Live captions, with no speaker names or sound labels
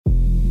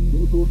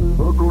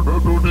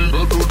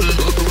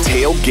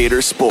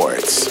Tailgater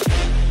Sports.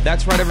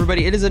 That's right,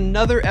 everybody. It is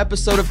another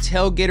episode of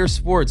Tailgater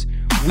Sports.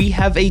 We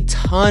have a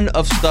ton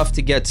of stuff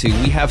to get to.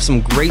 We have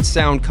some great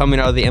sound coming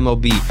out of the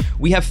MLB.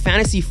 We have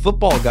fantasy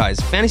football,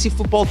 guys. Fantasy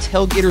football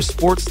Tailgater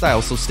Sports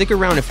style. So stick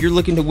around if you're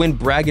looking to win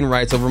bragging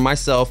rights over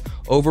myself,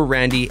 over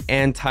Randy,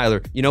 and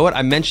Tyler. You know what?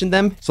 I mentioned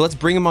them, so let's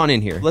bring them on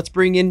in here. Let's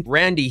bring in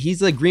Randy.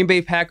 He's a Green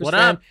Bay Packers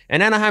fan,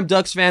 an Anaheim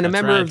Ducks fan, a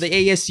member of the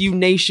ASU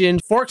Nation.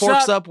 Forks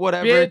up,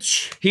 whatever.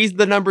 Bitch. He's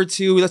the number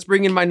 2. Let's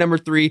bring in my number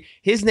 3.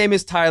 His name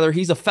is Tyler.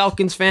 He's a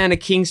Falcons fan, a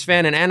Kings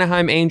fan, an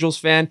Anaheim Angels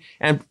fan,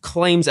 and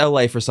claims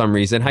LA for some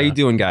reason. How you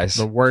doing, guys?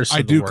 The worst.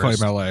 I do claim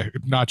LA.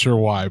 Not sure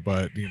why,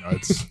 but you know,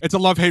 it's a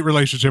love-hate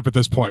relationship at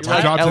this point.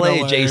 My job's LA in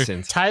LA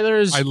adjacent.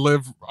 Tyler's. I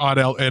live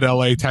in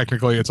LA.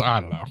 Technically,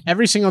 I don't know.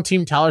 Every single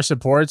team Tyler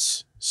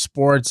supports,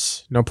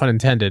 sports, no pun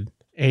intended,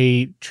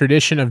 a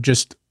tradition of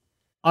just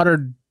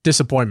utter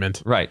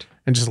disappointment. Right.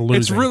 And just losing.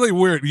 It's really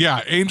weird.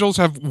 Yeah, Angels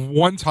have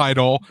one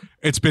title.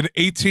 It's been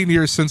 18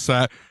 years since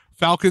that.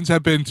 Falcons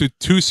have been to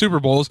 2 Super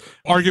Bowls,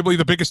 arguably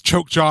the biggest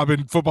choke job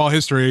in football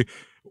history.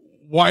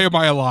 Why am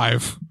I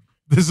alive?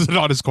 This is an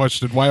honest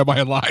question. Why am I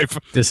alive?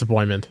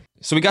 Disappointment.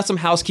 So we got some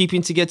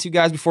housekeeping to get to,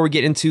 guys, before we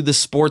get into the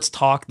sports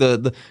talk,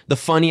 the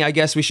funny, I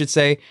guess we should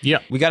say. Yeah.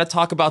 We got to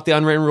talk about the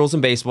unwritten rules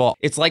in baseball.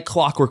 It's like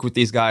clockwork with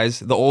these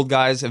guys. The old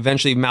guys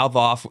eventually mouth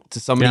off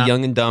to somebody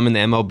young and dumb in the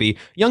MLB.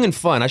 Young and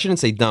fun. I shouldn't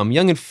say dumb.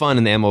 Young and fun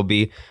in the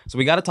MLB. So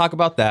we got to talk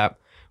about that.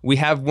 We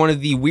have one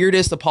of the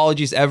weirdest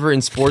apologies ever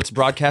in sports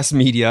broadcast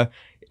media.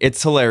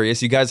 It's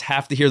hilarious. You guys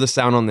have to hear the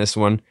sound on this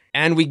one.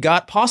 And we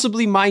got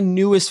possibly my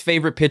newest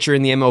favorite pitcher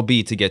in the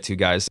MLB to get to,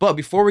 guys. But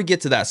before we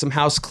get to that, some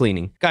house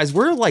cleaning. Guys,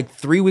 we're like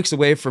 3 weeks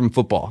away from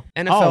football.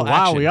 NFL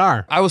action. We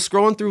are. I was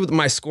scrolling through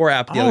my Score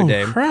app the other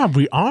day. Oh, crap,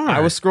 we are. I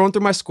was scrolling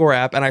through my Score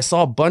app, and I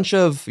saw a bunch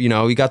of,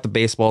 you got the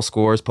baseball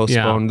scores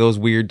postponed, those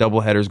weird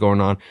doubleheaders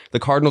going on. The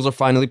Cardinals are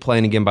finally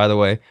playing again, by the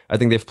way. I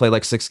think they've played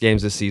like 6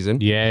 games this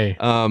season. Yay.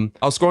 I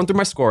was scrolling through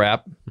my Score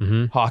app.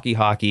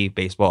 Hockey,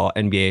 baseball,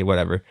 NBA,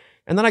 whatever.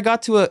 And then I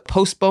got to a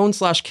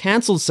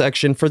postponed/canceled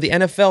section for the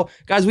NFL.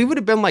 Guys, we would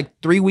have been like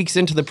 3 weeks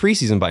into the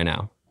preseason by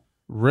now.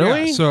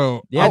 Really? Yeah,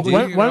 so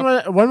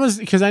when was,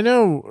 because I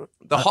know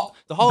the Hall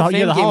of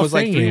Fame game was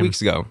like 3 weeks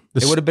ago.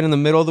 It would have been in the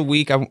middle of the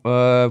week.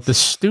 The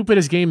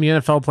stupidest game the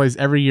NFL plays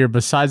every year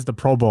besides the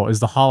Pro Bowl is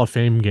the Hall of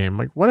Fame game.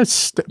 Like, what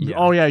is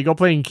oh yeah, you go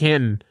play in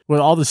Canton with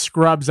all the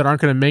scrubs that aren't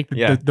going to make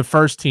the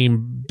first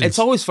team. It's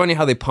always funny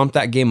how they pump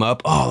that game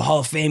up. Oh, the Hall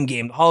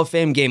of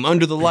Fame game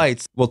under the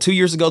lights. Well, 2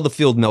 years ago the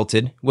field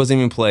melted, wasn't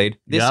even played.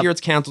 This year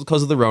it's canceled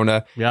because of the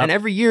Rona. And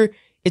every year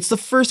it's the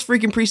first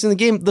freaking preseason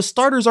game. The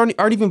starters aren't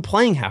even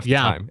playing half the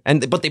time,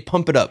 but they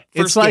pump it up.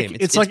 It's like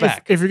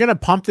if you're gonna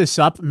pump this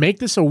up, make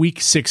this a week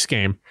 6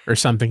 game or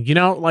something.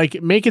 Like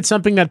make it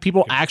something that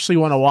people actually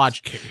want to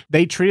watch.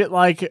 They treat it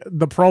like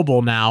the Pro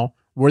Bowl now,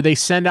 where they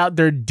send out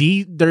their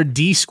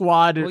D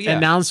squad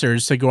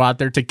announcers to go out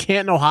there to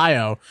Canton,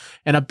 Ohio,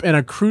 in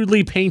a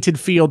crudely painted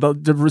field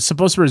that was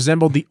supposed to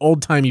resemble the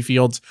old timey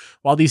fields,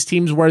 while these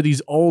teams wear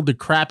these old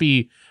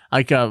crappy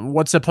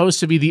what's supposed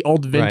to be the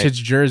old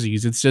vintage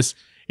jerseys.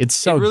 It's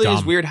so it really dumb.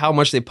 is weird how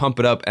much they pump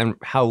it up and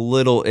how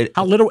little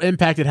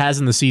impact it has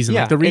in the season.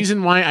 Yeah, like the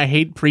reason why I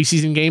hate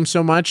preseason games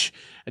so much,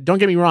 don't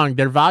get me wrong,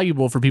 they're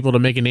valuable for people to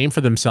make a name for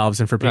themselves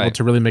and for people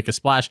to really make a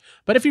splash.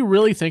 But if you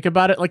really think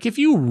about it,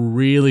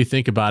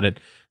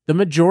 the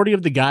majority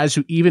of the guys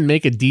who even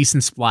make a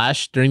decent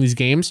splash during these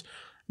games,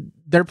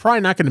 they're probably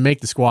not going to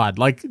make the squad.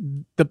 Like,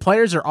 the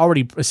players are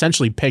already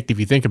essentially picked if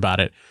you think about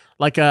it.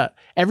 Like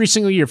every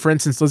single year, for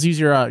instance, let's use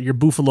your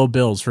Buffalo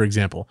Bills, for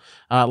example.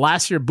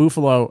 Last year,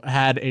 Buffalo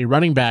had a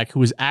running back who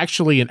was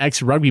actually an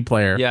ex-rugby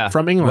player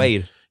from England.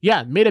 Wade.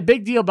 Yeah, made a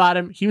big deal about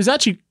him. He was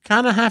actually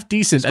kind of half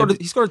decent.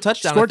 He scored a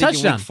touchdown.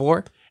 In week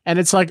 4. And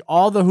it's like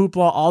all the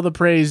hoopla, all the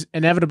praise,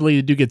 inevitably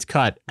the dude gets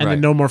cut, and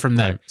then no more from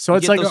them. So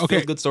it's like,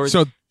 okay, good stories.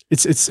 So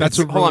That's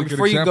a really good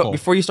example.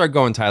 Before you start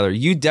going, Tyler,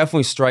 you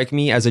definitely strike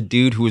me as a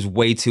dude who is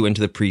way too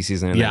into the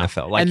preseason in the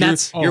NFL. Like,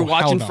 and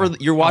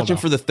you're watching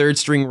for the third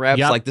string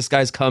reps. Like, this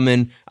guy's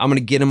coming. I'm gonna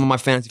get him on my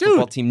fantasy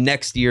football team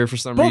next year for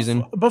some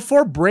reason.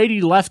 Before Brady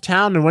left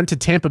town and went to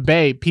Tampa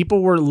Bay,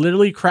 people were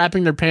literally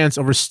crapping their pants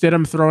over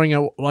Stidham throwing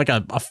a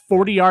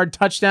 40-yard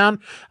touchdown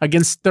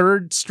against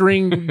third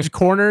string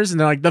corners, and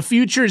they're like, the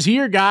future's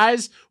here,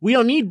 guys. We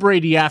don't need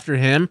Brady after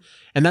him.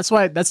 And that's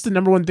the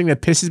number one thing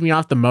that pisses me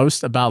off the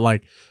most about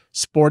like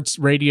sports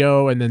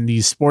radio and then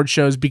these sports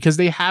shows, because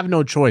they have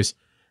no choice.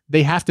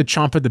 They have to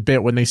chomp at the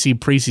bit when they see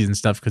preseason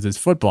stuff because it's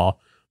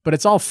football, but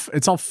it's all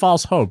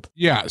false hope.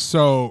 Yeah.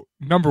 So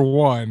number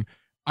one,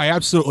 I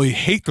absolutely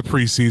hate the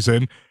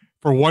preseason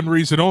for one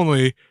reason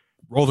only.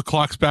 Roll the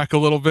clocks back a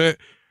little bit,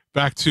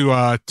 back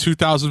to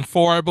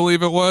 2004, I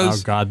believe it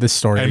was. Oh God, this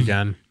story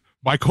again.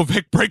 Michael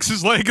Vick breaks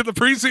his leg in the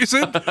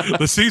preseason.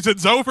 The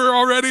season's over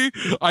already.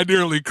 I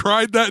nearly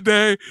cried that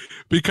day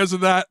because of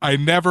that. I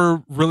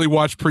never really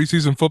watched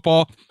preseason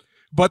football.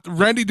 But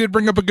Randy did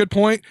bring up a good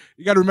point.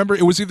 You got to remember,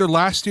 it was either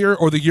last year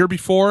or the year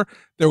before.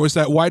 There was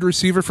that wide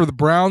receiver for the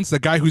Browns, the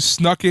guy who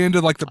snuck into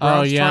like the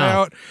Browns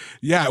tryout.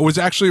 Yeah, it was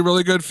actually a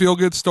really good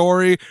feel-good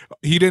story.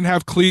 He didn't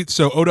have cleats,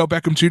 so Odell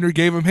Beckham Jr.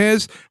 gave him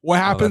his. What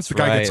happens? The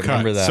guy gets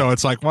cut. So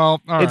it's like,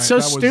 well, all it's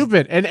right, so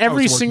stupid. And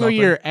every single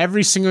year,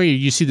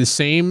 you see the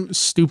same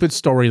stupid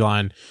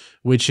storyline,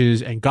 which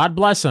is, and God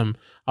bless him,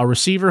 a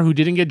receiver who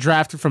didn't get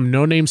drafted from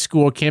no-name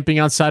school camping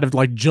outside of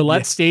like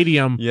Gillette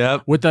Stadium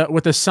with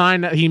a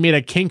sign that he made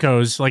at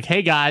Kinko's, like,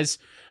 hey guys,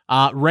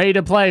 ready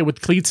to play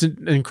with cleats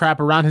and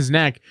crap around his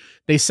neck.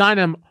 They sign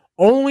him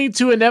only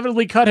to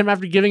inevitably cut him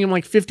after giving him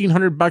like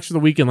 $1,500 for the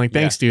weekend. Like,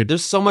 thanks, dude.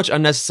 There's so much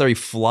unnecessary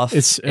fluff in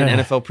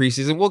NFL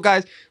preseason. Well,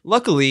 guys,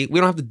 luckily,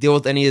 we don't have to deal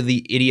with any of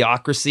the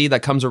idiocracy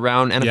that comes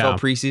around NFL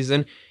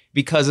preseason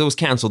because it was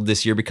canceled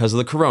this year because of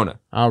the corona.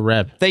 Oh,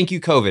 rep. Thank you,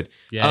 COVID.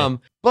 Yeah.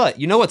 But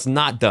you know what's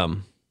not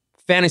dumb?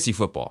 Fantasy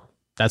football.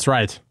 That's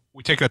right.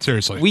 We take that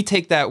seriously. We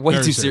take that way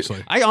too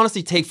seriously. I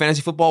honestly take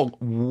fantasy football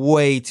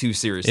way too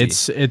seriously.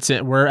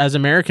 We're, as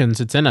Americans,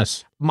 it's in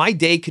us. My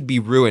day could be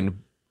ruined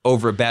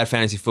over a bad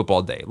fantasy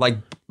football day. Like,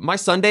 my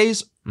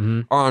Sundays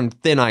are on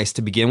thin ice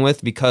to begin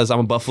with because I'm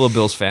a Buffalo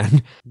Bills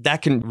fan.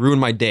 That can ruin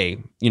my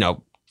day,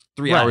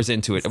 3 hours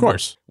into it. Of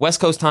course. West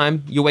Coast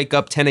time, you wake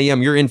up 10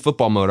 a.m., you're in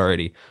football mode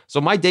already.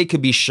 So my day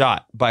could be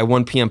shot by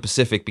 1 p.m.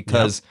 Pacific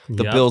because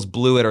the Bills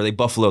blew it or they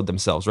buffaloed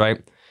themselves,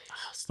 right?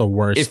 It's the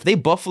worst. If they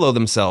buffalo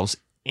themselves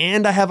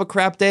and I have a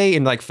crap day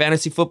in like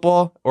fantasy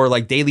football or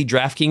like daily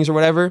DraftKings or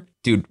whatever,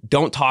 dude,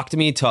 don't talk to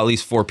me until at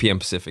least 4 p.m.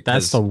 Pacific.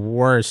 That's the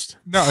worst.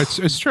 No,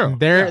 it's true.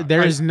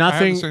 There is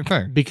nothing, same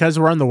thing. because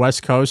we're on the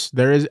West Coast,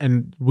 there is,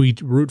 and we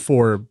root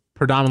for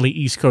predominantly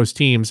East Coast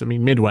teams. I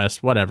mean,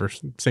 Midwest, whatever,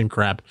 same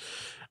crap.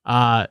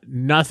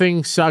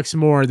 Nothing sucks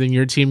more than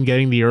your team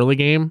getting the early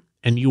game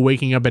and you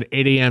waking up at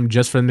 8 a.m.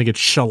 just for them to get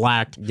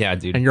shellacked. Yeah,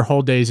 dude. And your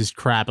whole day is just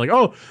crap. Like,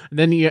 oh, and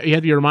then you have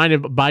to be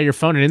reminded by your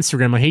phone and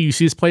Instagram, like, hey, you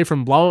see this play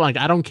from blah, blah, blah. Like,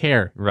 I don't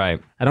care.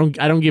 Right. I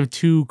don't give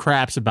two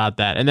craps about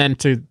that. And then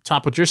to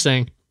top what you're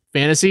saying,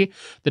 fantasy,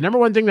 the number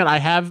one thing that I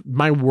have,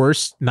 my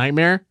worst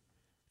nightmare,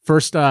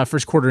 first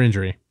quarter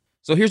injury.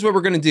 So here's what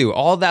we're going to do.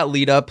 All that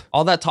lead up,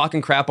 all that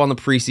talking crap on the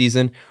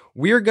preseason,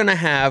 we're going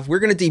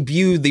to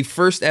debut the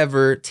first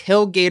ever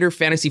Tailgater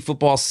fantasy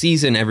football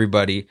season,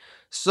 everybody.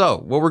 So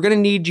what we're going to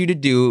need you to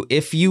do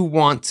if you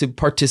want to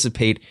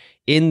participate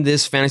in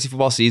this fantasy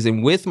football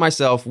season with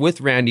myself,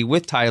 with Randy,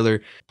 with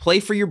Tyler,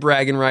 play for your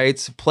bragging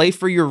rights, play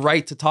for your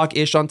right to talk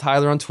ish on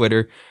Tyler on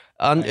Twitter.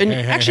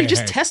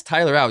 Just test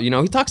Tyler out.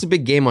 He talks a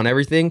big game on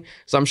everything.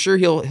 So I'm sure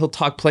he'll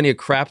talk plenty of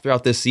crap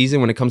throughout this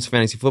season when it comes to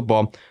fantasy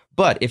football.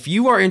 But if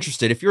you are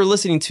interested, if you're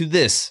listening to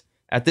this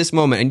at this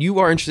moment and you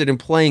are interested in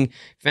playing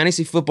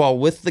fantasy football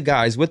with the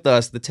guys, with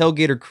us, the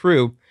Tailgater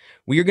crew,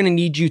 we are going to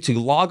need you to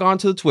log on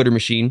to the Twitter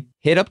machine,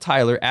 hit up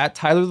Tyler at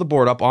Tyler the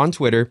Board Up on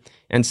Twitter,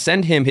 and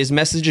send him. His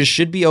messages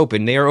should be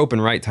open. They are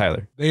open, right,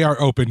 Tyler? They are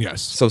open,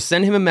 yes. So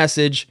send him a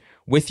message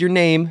with your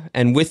name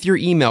and with your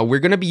email. We're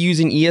going to be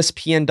using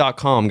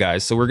ESPN.com,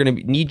 guys. So we're going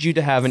to need you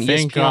to have an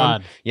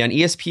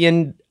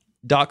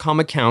ESPN.com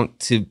account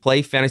to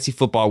play fantasy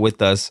football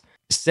with us.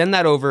 Send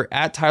that over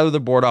at Tyler the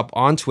Board Up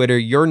on Twitter,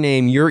 your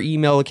name, your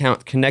email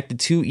account connected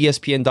to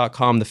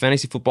ESPN.com, the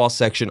fantasy football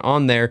section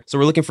on there. So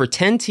we're looking for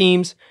 10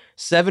 teams,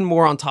 7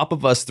 more on top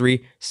of us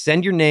 3.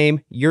 Send your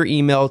name, your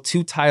email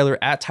to Tyler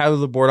at Tyler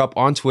the Board Up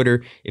on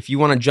Twitter if you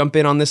want to jump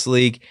in on this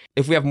league.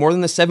 If we have more than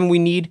the 7 we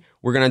need,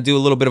 we're going to do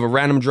a little bit of a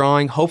random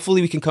drawing.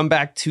 Hopefully we can come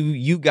back to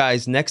you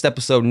guys next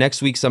episode,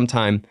 next week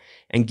sometime,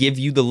 and give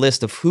you the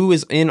list of who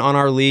is in on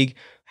our league,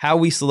 how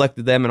we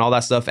selected them, and all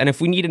that stuff. And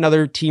if we need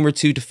another team or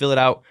two to fill it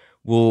out,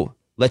 we'll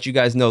let you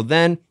guys know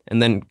then.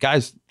 And then,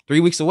 guys,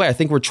 3 weeks away. I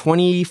think we're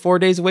 24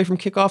 days away from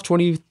kickoff,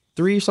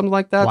 23 or something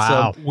like that.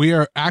 Wow. So we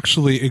are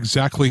actually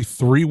exactly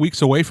 3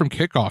 weeks away from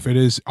kickoff. It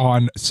is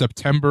on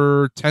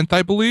September 10th,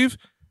 I believe.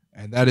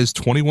 And that is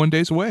 21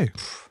 days away.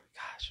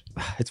 Gosh,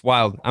 it's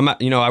wild.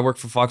 I work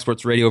for Fox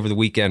Sports Radio over the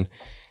weekend.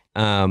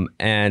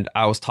 And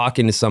I was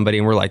talking to somebody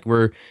and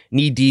we're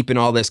knee deep in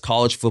all this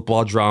college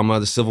football drama,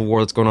 the Civil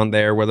War that's going on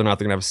there, whether or not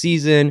they're gonna have a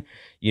season,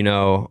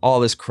 all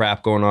this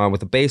crap going on with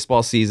the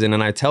baseball season.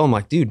 And I tell them,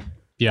 like, dude,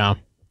 yeah,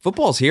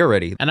 football's here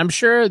already. And I'm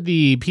sure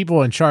the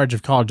people in charge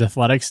of college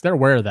athletics, they're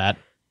aware of that.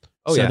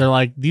 Oh, so yeah. They're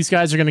like, these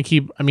guys are going to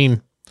keep, I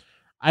mean,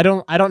 I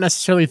don't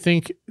necessarily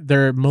think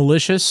they're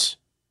malicious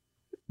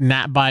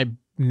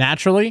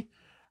naturally,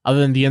 other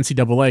than the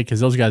NCAA, because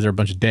those guys are a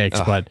bunch of dicks.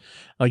 Ugh. But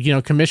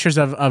commissioners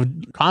of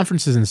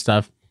conferences and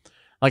stuff,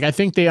 like, I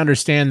think they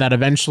understand that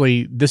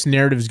eventually this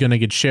narrative is going to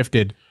get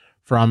shifted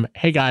from,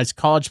 hey guys,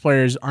 college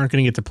players aren't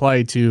going to get to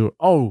play, to,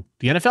 oh,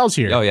 the NFL's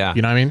here. Oh, yeah.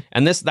 You know what I mean?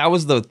 And that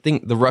was the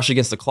thing, the rush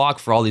against the clock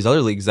for all these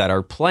other leagues that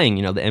are playing,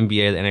 the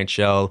NBA, the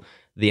NHL,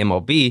 the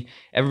MLB.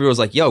 Everybody was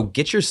like, yo,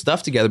 get your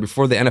stuff together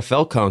before the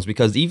NFL comes,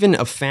 because even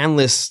a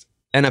fanless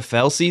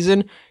NFL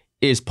season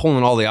is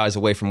pulling all the eyes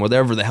away from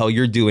whatever the hell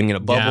you're doing in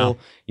a bubble,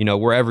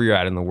 wherever you're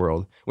at in the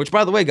world. Which,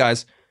 by the way,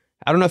 guys,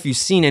 I don't know if you've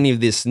seen any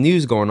of this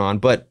news going on,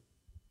 but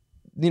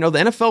the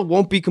NFL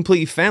won't be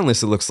completely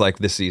fanless, it looks like,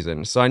 this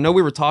season. So I know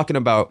we were talking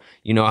about,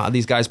 how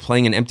these guys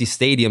playing in empty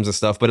stadiums and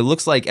stuff, but it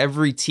looks like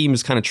every team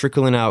is kind of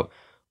trickling out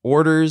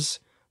orders,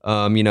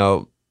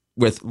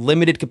 with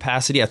limited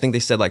capacity. I think they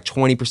said like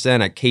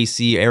 20% at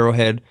KC,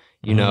 Arrowhead,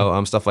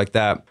 stuff like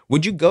that.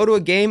 Would you go to a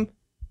game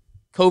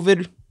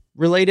COVID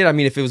related? I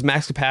mean, if it was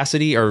max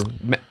capacity or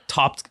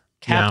top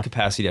cap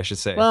capacity, I should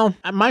say. Well,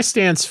 my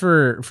stance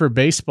for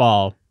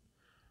baseball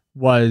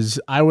was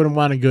I wouldn't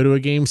want to go to a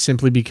game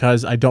simply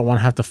because I don't want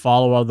to have to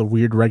follow all the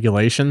weird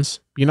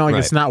regulations.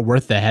 It's not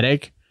worth the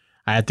headache.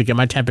 I have to get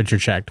my temperature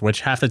checked,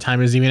 which half the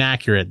time isn't even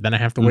accurate. Then I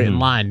have to wait in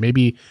line.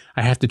 Maybe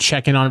I have to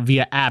check in on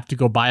via app to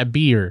go buy a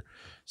beer.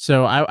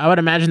 So I would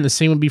imagine the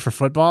same would be for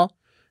football.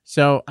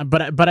 So,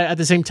 but at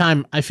the same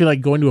time, I feel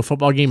like going to a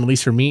football game, at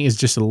least for me, is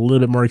just a little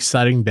bit more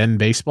exciting than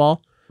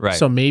baseball. Right.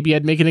 So maybe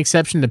I'd make an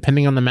exception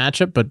depending on the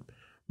matchup, but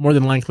more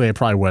than likely I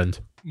probably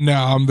wouldn't. No,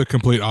 I'm the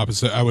complete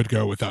opposite. I would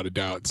go without a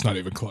doubt. It's not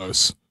even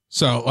close.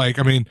 So, I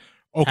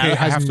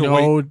have to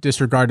no wait.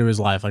 disregard to his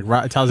life. Like,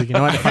 tells like,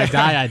 if I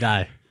die, I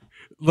die.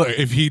 Look,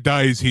 if he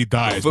dies, he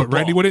dies. But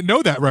Randy wouldn't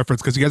know that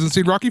reference because he hasn't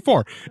seen Rocky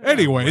IV.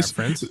 Anyways,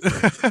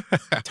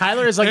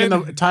 Tyler is in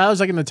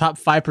the top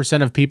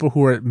 5% of people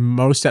who are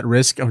most at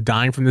risk of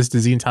dying from this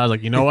disease. And Tyler's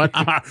like, you know what?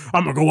 I'm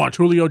gonna go watch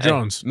Julio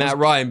Jones. Matt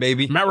Ryan,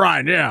 baby. Matt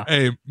Ryan, yeah.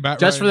 Hey,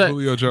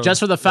 Julio Jones. Just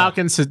for the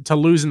Falcons to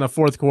lose in the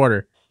fourth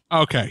quarter.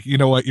 Okay, you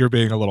know what? You're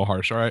being a little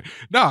harsh. All right,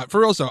 no, for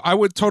real. So I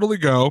would totally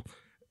go.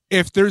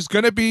 If there's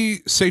going to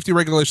be safety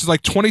regulations,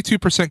 like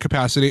 22%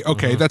 capacity,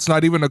 okay, that's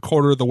not even a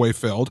quarter of the way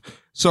filled.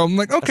 So I'm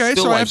like, okay,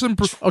 so I have some.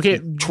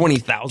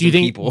 20,000 do you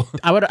think, people.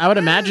 I would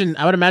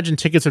imagine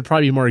tickets would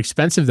probably be more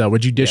expensive though.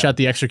 Would you dish out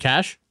the extra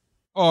cash?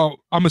 Oh,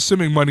 I'm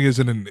assuming money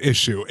isn't an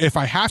issue. If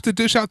I have to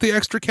dish out the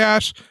extra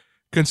cash,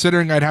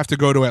 considering I'd have to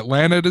go to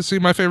Atlanta to see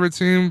my favorite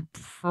team,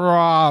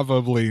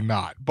 probably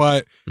not.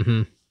 But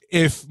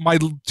if my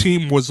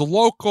team was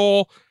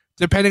local,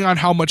 depending on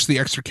how much the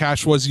extra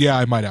cash was,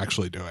 I might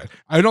actually do it.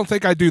 I don't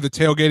think I'd do the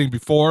tailgating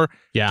before,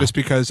 just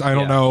because I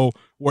don't know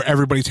where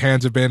everybody's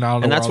hands have been. I don't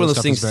know. And that's one of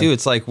those things too.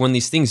 It's like when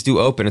these things do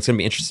open, it's going to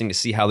be interesting to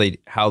see how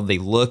they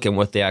look and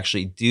what they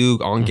actually do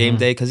on game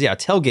day. Because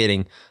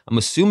tailgating, I'm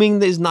assuming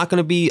there's not going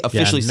to be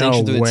officially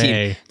sanctioned through the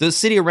team. The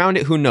city around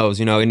it, who knows?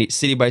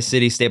 City by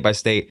city, state by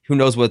state, who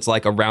knows what's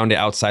like around it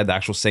outside the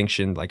actual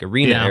sanctioned like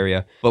arena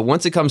area. But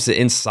once it comes to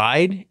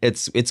inside,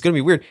 it's going to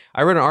be weird.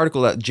 I read an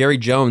article that Jerry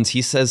Jones,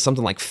 he says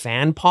something like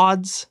fan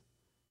pods.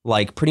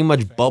 Like pretty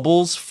much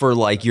bubbles for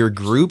like your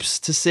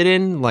groups to sit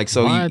in. Like,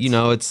 so,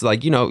 it's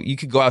like, you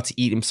could go out to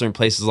eat in certain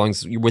places as long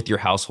as you're with your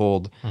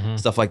household,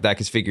 stuff like that.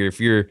 Cause figure if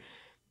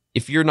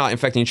you're not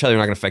infecting each other, you're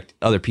not going to affect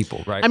other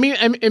people. Right. I mean,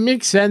 it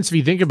makes sense if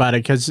you think about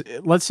it. Cause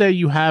let's say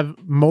you have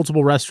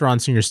multiple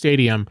restaurants in your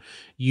stadium,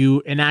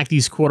 you enact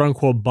these quote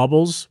unquote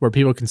bubbles where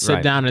people can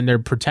sit down and they're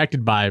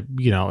protected by,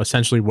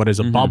 essentially what is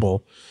a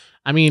bubble.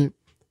 I mean,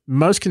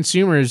 most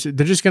consumers,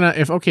 they're just going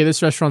to,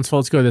 this restaurant's full,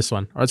 let's go this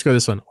one, or let's go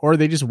this one, or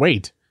they just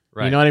wait.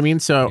 Right. You know what I mean?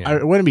 So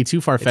it wouldn't be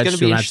too far-fetched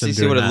to imagine to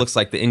see what it looks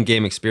like, the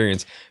in-game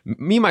experience.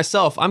 Me,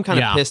 myself, I'm kind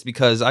of pissed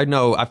because I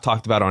know I've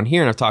talked about on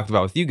here and I've talked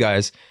about with you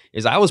guys,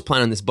 is I was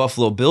planning this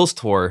Buffalo Bills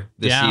tour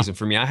this season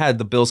for me. I had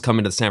the Bills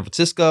coming to San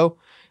Francisco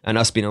and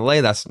us being in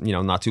LA, that's,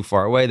 not too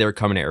far away. They were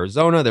coming to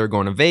Arizona. They were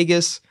going to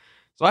Vegas.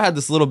 So I had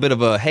this little bit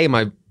of a, hey,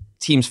 my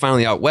team's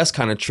finally out west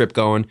kind of trip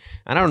going,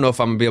 and I don't know if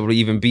I'm gonna be able to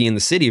even be in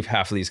the city of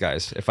half of these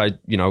guys if I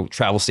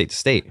travel state to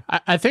state.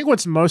 I think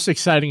what's most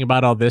exciting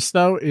about all this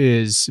though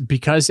is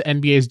because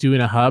NBA is doing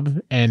a hub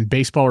and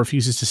baseball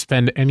refuses to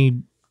spend any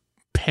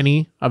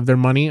penny of their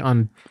money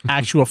on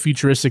actual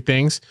futuristic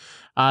things.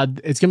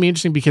 It's gonna be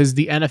interesting because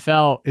the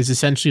NFL is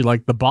essentially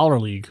like the baller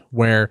league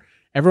where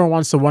everyone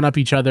wants to one up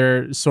each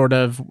other. Sort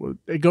of,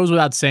 it goes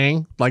without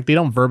saying. Like they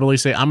don't verbally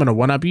say I'm gonna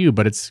one up you,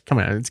 but it's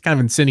kind of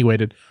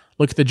insinuated.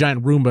 Look at the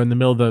giant Roomba in the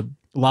middle of the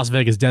Las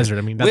Vegas desert.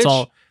 I mean, that's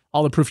all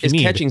the proof you need.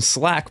 It's catching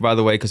slack, by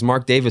the way, because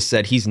Mark Davis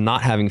said he's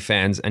not having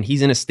fans, and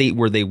he's in a state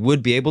where they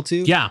would be able to.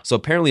 Yeah. So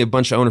apparently a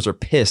bunch of owners are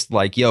pissed,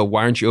 like, yo,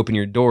 why aren't you opening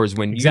your doors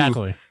when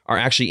you are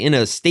actually in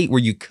a state where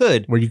you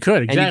could?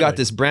 Exactly. And you got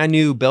this brand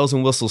new bells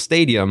and whistles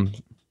stadium.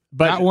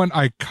 But that one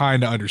I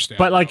kind of understand.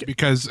 But like,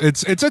 because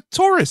it's a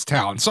tourist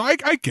town, so I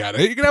get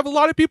it. You're going to have a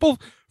lot of people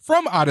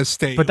from out of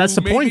state. But that's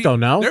the point, though.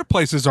 No, their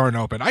places aren't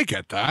open. I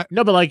get that.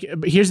 No, but like,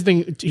 here's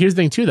the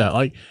thing too,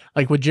 though.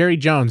 Like with Jerry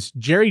Jones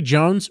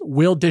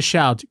will dish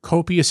out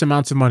copious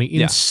amounts of money,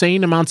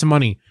 insane amounts of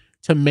money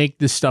to make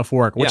this stuff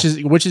work, which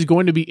is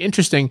going to be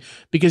interesting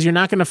because you're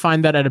not going to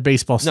find that at a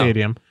baseball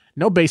stadium.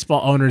 No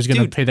baseball owner is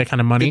going to pay that kind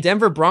of money. The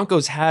Denver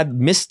Broncos had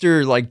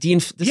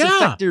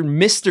disinfector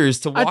misters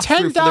to walk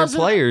through for their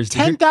players.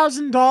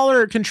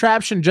 $10,000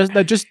 contraption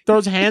that just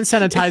throws hand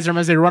sanitizer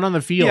as they run on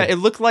the field. Yeah, it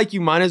looked like you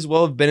might as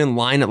well have been in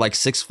line at like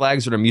Six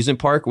Flags or an amusement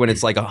park when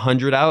it's like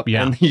 100 out.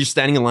 Yeah. And you're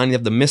standing in line and you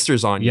have the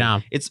misters on you. Yeah.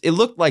 It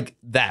looked like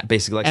that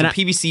basically, like some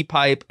PVC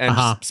pipe and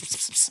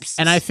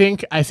and I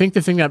think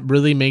the thing that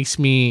really makes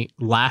me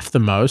laugh the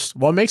most,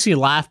 well, it makes me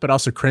laugh but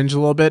also cringe a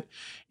little bit,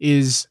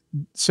 is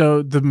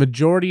so the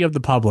majority of the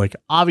public,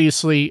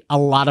 obviously a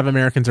lot of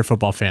Americans are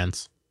football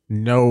fans.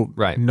 No,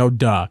 Right. no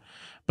duh.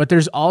 But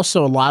there's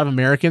also a lot of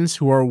Americans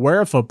who are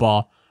aware of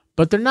football,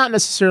 but they're not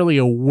necessarily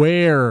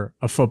aware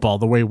of football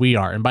the way we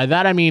are. And by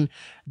that, I mean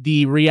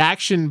the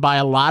reaction by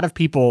a lot of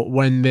people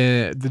when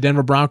the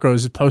Denver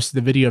Broncos posted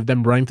the video of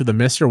them running through the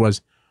mister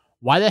was,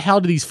 why the hell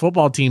do these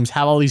football teams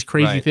have all these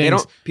crazy Right.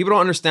 things? People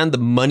don't understand the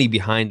money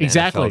behind the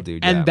Exactly. NFL,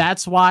 dude. And Yeah.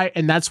 that's why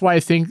I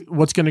think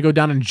what's going to go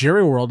down in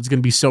Jerry World is going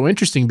to be so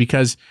interesting,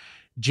 because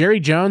Jerry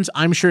Jones,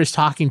 I'm sure, is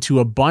talking to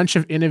a bunch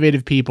of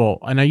innovative people,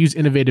 and I use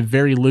innovative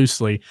very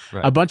loosely,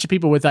 Right. a bunch of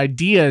people with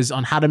ideas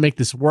on how to make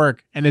this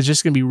work, and it's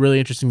just going to be really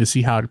interesting to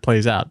see how it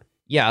plays out.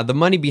 Yeah, the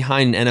money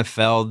behind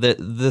NFL,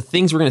 the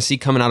things we're going to see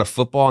coming out of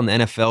football and the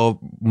NFL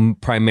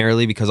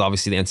primarily, because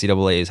obviously the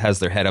NCAA has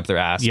their head up their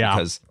ass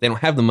because they don't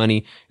have the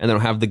money and they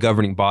don't have the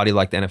governing body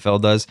like the NFL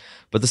does.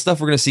 But the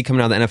stuff we're going to see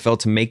coming out of the NFL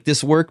to make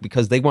this work,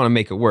 because they want to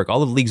make it work. All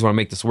the leagues want to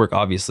make this work,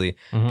 obviously.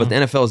 But the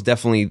NFL is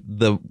definitely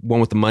the one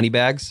with the money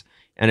bags,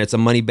 and it's a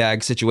money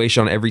bag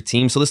situation on every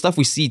team. So the stuff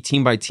we see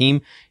team by team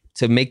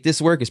to make this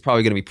work is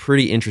probably going to be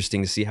pretty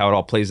interesting to see how it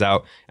all plays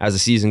out as the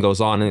season goes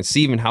on, and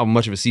see even how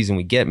much of a season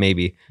we get,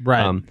 maybe.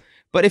 Right.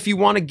 But if you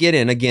want to get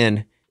in,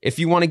 again, if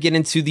you want to get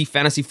into the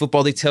Fantasy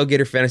Football Day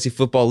Tailgater Fantasy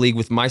Football League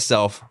with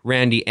myself,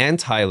 Randy, and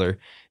Tyler,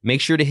 make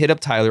sure to hit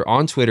up Tyler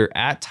on Twitter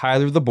at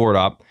Tyler the Board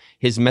Op.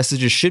 His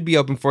messages should be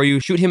open for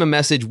you. Shoot him a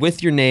message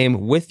with your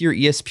name, with your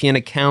ESPN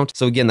account.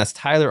 So again, that's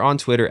Tyler on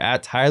Twitter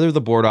at Tyler the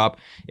Board Op.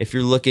 If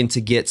you're looking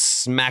to get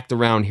smacked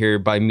around here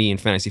by me in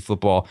fantasy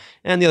football,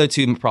 and the other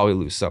two probably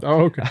lose. So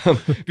okay.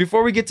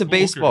 before we get to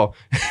baseball,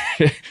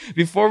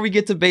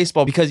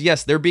 because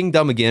yes, they're being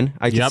dumb again.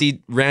 I can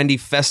see Randy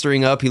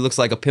festering up. He looks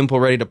like a pimple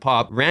ready to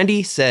pop.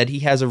 Randy said he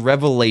has a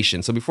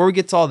revelation. So before we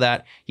get to all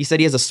that, he said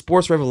he has a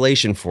sports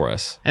revelation for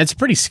us. And it's a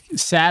pretty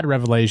sad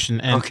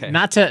revelation, and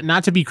not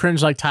to be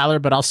cringe like Tyler,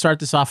 but I'll start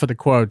this off with a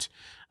quote.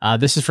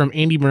 This is from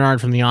Andy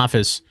Bernard from The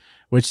Office,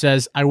 which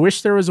says, "I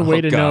wish there was a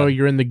way to know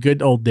you're in the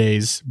good old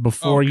days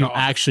before you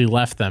actually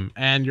left them."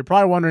 And you're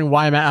probably wondering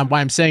why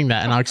I'm saying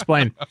that, and I'll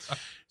explain.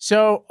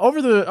 So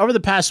over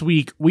the past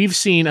week, we've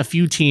seen a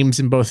few teams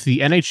in both the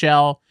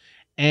NHL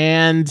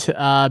and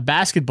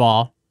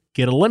basketball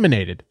get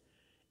eliminated.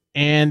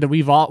 And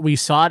we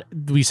saw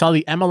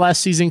the MLS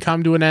season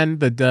come to an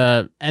end,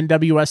 the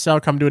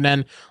NWSL come to an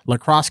end,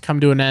 lacrosse come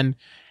to an end.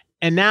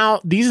 And now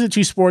these are the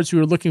two sports we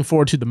were looking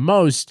forward to the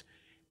most,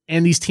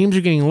 and these teams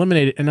are getting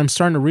eliminated. And I'm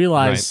starting to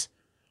realize,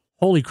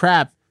 holy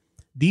crap,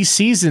 these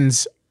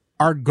seasons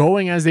are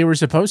going as they were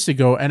supposed to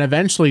go, and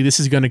eventually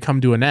this is going to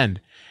come to an end.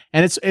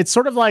 And it's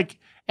sort of like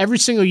every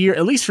single year,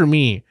 at least for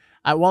me,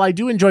 while I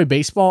do enjoy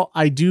baseball,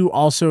 I do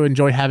also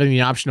enjoy having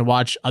the option to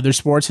watch other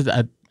sports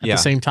at the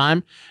same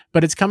time.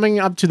 But it's coming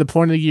up to the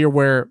point of the year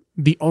where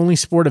the only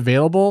sport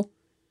available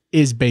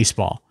is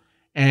baseball.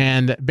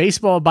 And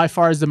baseball by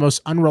far is the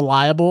most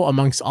unreliable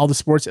amongst all the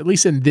sports, at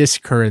least in this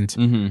current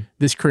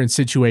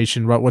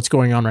situation, what's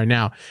going on right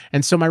now.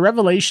 And so my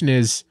revelation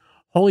is,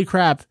 holy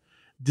crap,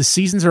 the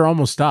seasons are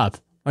almost up.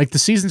 Like the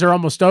seasons are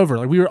almost over.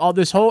 Like we were all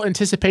this whole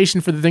anticipation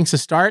for the things to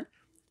start.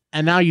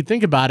 And now you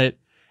think about it,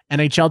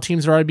 NHL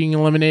teams are already being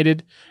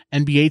eliminated.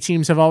 NBA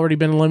teams have already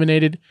been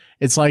eliminated.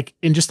 It's like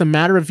in just a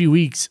matter of a few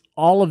weeks,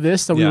 all of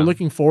this that we were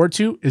looking forward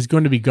to is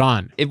going to be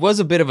gone. It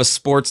was a bit of a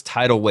sports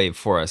tidal wave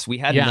for us. We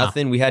had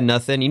nothing.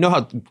 You know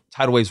how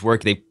tidal waves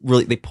work. They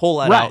pull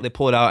that out. They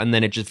pull it out, and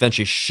then it just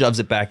eventually shoves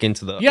it back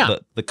into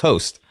the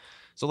coast.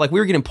 So like we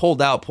were getting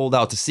pulled out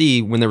to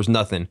sea when there was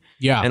nothing.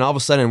 Yeah. And all of a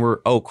sudden we're,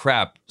 oh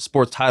crap,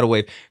 sports tidal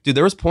wave. Dude,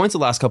 there was points the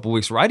last couple of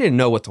weeks where I didn't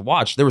know what to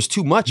watch. There was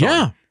too much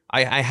on.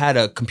 I had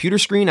a computer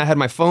screen, I had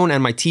my phone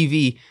and my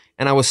TV,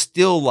 and I was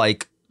still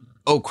like,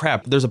 oh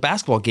crap, there's a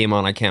basketball game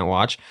on I can't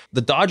watch.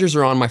 The Dodgers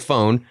are on my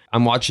phone.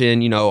 I'm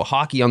watching,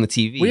 hockey on the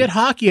TV. We had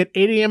hockey at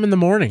 8 a.m. in the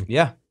morning.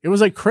 Yeah. It was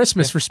like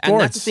Christmas for sports.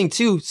 And that's the thing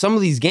too. Some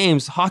of these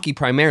games, hockey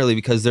primarily,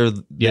 because they're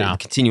the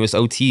continuous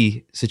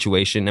OT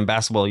situation, and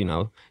basketball,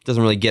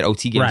 doesn't really get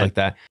OT games like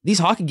that. These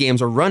hockey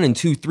games are running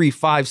 2, 3,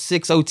 5,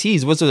 6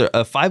 OTs. Was there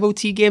a 5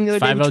 OT game the other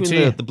day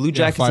between the Blue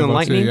Jackets and the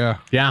Lightning?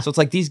 Yeah. So it's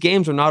like these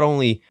games are not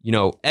only,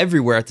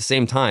 everywhere at the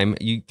same time.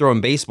 You throw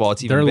in baseball,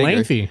 it's even bigger. They're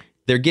lengthy.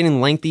 They're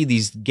getting lengthy.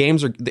 These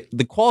games are,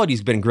 the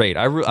quality's been great.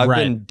 I've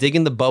been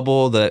digging the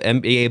bubble, the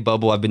NBA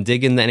bubble. I've been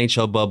digging the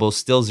NHL bubble.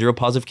 Still 0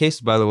 positive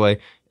cases, by the way.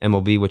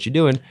 MLB, what you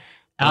doing?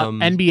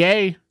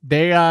 NBA,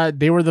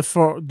 they were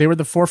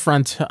the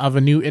forefront of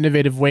a new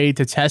innovative way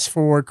to test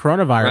for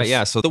coronavirus. Right,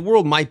 yeah. So the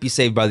world might be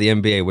saved by the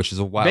NBA, which is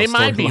a wild. They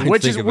might be,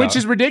 which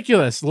is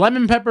ridiculous.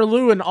 Lemon Pepper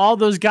Lou and all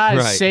those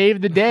guys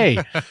saved the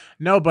day.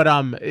 No, but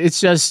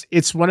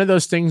it's one of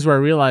those things where I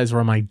realize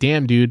where I'm like,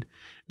 damn, dude,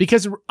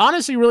 because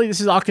honestly, really,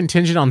 this is all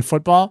contingent on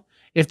football.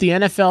 If the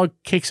NFL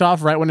kicks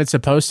off right when it's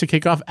supposed to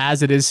kick off,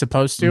 as it is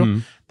supposed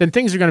to, then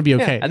things are going to be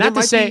okay. Yeah, and not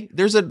to say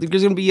there's going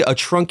to be a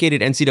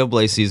truncated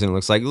NCAA season. It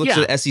looks like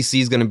the SEC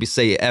is going to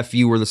say F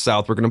you or the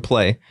South. We're going to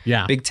play.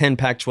 Yeah, Big 10,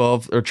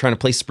 Pac-12 are trying to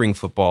play spring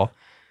football.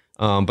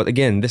 But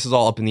again, this is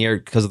all up in the air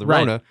because of the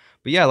Rona.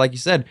 But yeah, like you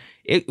said,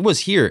 it was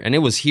here, and it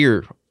was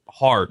here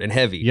hard and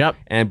heavy. Yep.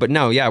 But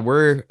no, yeah,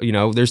 we're,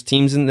 there's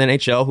teams in the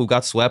NHL who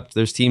got swept.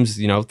 There's teams,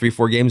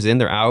 3-4 games in,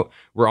 they're out.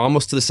 We're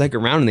almost to the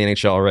second round in the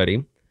NHL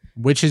already.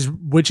 Which is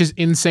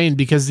insane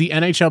because the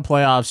NHL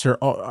playoffs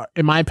are,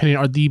 in my opinion,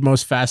 are the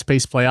most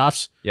fast-paced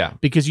playoffs. Yeah.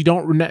 Because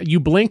you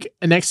blink,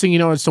 and next thing you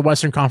know, it's the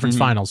Western Conference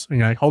Finals. And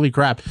you're like, holy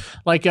crap!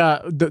 Like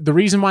the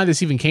reason why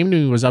this even came to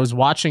me was I was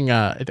watching.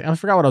 I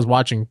forgot what I was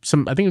watching.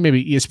 I think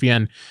maybe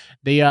ESPN.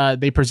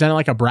 They presented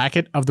like a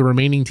bracket of the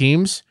remaining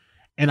teams,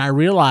 and I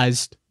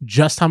realized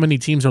just how many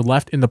teams are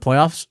left in the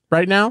playoffs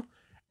right now.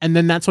 And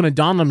then that's when it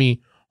dawned on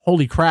me,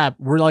 holy crap,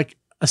 we're like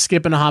a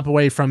skip and a hop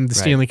away from the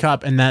Stanley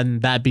Cup, and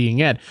then that being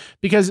it.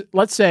 Because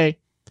let's say,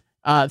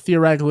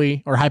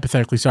 theoretically or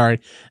hypothetically,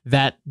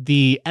 that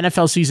the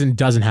NFL season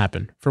doesn't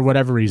happen for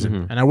whatever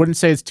reason, and I wouldn't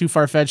say it's too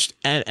far fetched.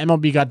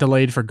 MLB got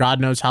delayed for God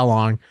knows how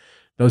long.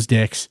 Those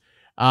dicks.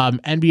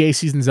 NBA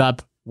season's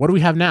up. What do we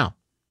have now?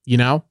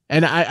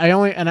 And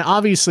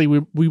obviously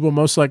we will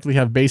most likely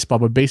have baseball,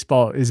 but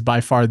baseball is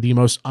by far the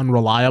most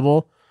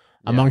unreliable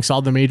amongst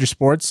all the major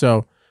sports.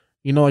 So.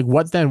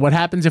 What then? What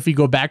happens if we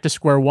go back to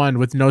square one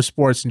with no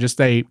sports and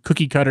just a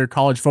cookie cutter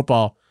college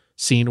football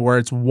scene where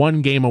it's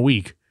one game a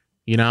week?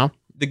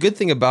 The good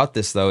thing about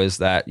this, though, is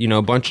that,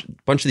 a bunch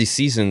of these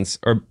seasons,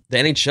 or the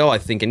NHL, I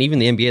think, and even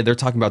the NBA, they're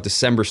talking about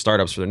December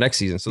startups for their next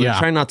season. So they're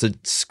trying not to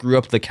screw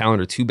up the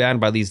calendar too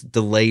bad by these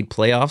delayed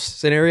playoffs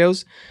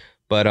scenarios.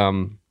 But,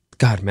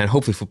 God, man,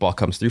 hopefully football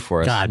comes through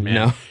for us. God,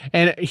 man.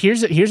 And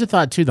here's a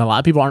thought, too, that a lot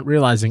of people aren't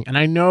realizing. And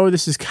I know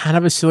this is kind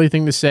of a silly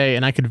thing to say,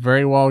 and I could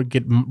very well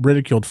get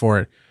ridiculed for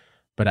it.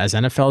 But as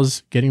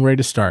NFL's getting ready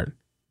to start,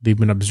 they've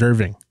been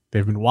observing,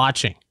 they've been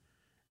watching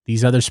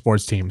these other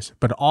sports teams.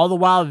 But all the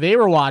while they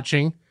were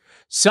watching,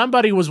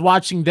 somebody was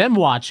watching them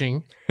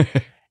watching,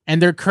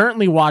 and they're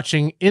currently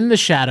watching in the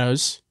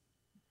shadows,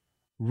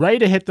 ready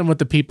to hit them with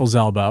the people's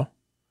elbow,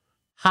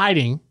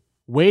 hiding,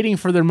 waiting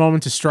for their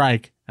moment to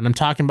strike. And I'm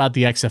talking about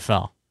the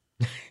XFL.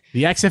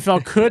 The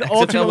XFL could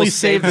ultimately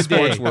save the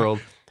sports day.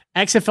 world.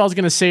 XFL is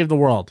going to save the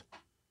world.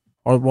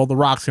 Or, well, The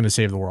Rock's going to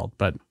save the world.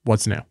 But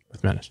what's new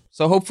with Menace?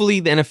 So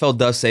hopefully the NFL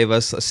does save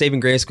us, saving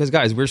grace. Because,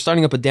 guys, we're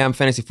starting up a damn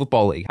fantasy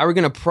football league. How are we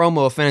going to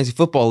promo a fantasy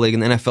football league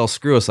and the NFL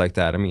screw us like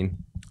that? I mean...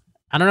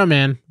 I don't know,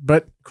 man,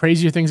 but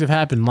crazier things have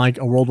happened, like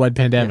a worldwide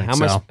pandemic.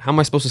 Yeah, how am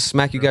I supposed to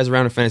smack you guys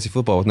around in fantasy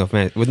football with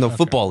no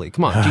football league?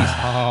 Come on,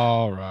 jeez.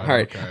 All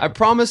right. Okay. I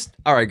promised.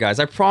 All right,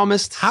 guys. I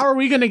promised. How are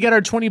we going to get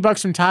our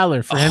 $20 from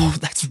Tyler for him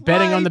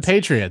betting on the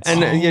Patriots?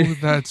 And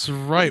that's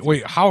right.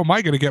 Wait, how am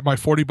I going to get my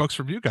 $40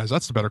 from you guys?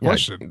 That's the better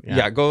question.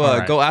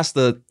 Go ask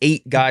the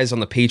 8 guys on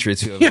the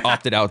Patriots who have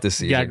opted out this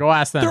season. Yeah, go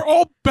ask them. They're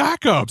all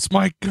backups.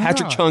 My God.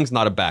 Patrick Chung's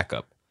not a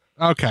backup.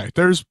 Okay,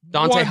 there's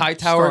Dante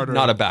Hightower, starter.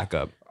 not a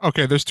backup.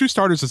 Okay, there's 2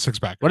 starters and 6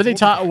 backups. What did they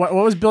talk? What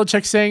was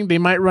Belichick saying? They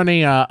might run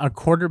a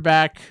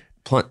quarterback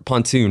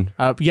platoon.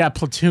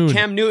 Platoon.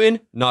 Cam Newton,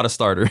 not a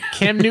starter.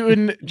 Cam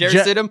Newton,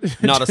 Jarrett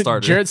Stidham, not a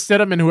starter. Jarrett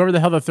Stidham and whoever the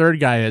hell the third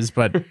guy is.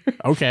 But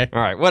okay, all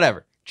right,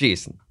 whatever.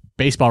 Jeez.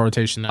 Baseball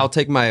rotation now. I'll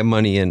take my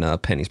money in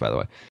pennies, by the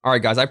way. All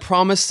right, guys, I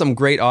promised some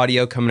great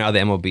audio coming out of the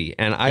MLB,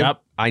 and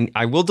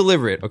I will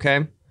deliver it.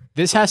 Okay.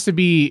 This has to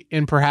be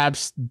in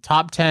perhaps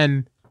top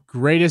 10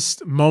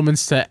 greatest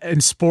moments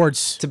in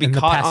sports to be in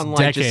caught the past on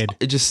like decade.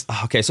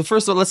 Okay. So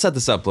first of all, let's set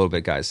this up a little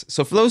bit, guys.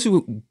 So for those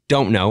who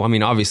don't know, I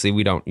mean, obviously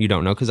you don't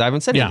know because I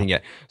haven't said anything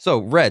yet.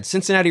 So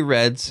Cincinnati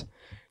Reds,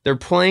 they're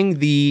playing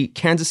the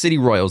Kansas City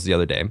Royals the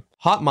other day.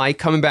 Hot Mike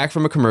coming back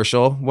from a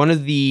commercial. One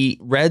of the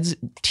Reds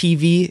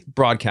TV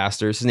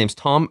broadcasters, his name's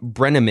Tom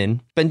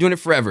Brenneman, been doing it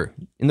forever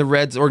in the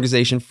Reds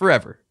organization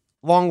forever,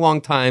 long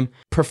time,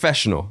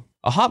 professional.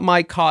 A hot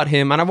mic caught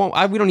him, and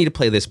we don't need to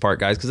play this part,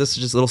 guys, because this is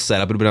just a little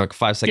setup. It'll be like a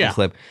 5-second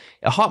clip.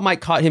 A hot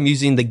mic caught him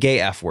using the gay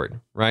F word,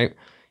 right?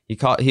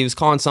 He was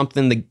calling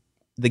something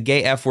the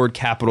gay F word,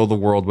 capital of the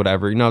world,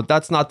 whatever.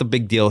 That's not the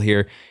big deal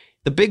here.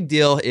 The big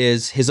deal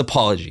is his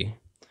apology.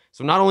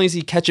 So not only is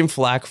he catching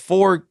flack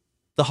for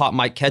the hot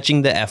mic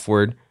catching the F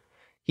word,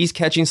 he's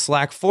catching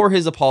slack for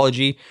his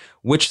apology,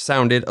 which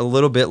sounded a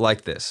little bit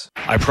like this.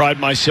 I pride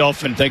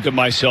myself and think of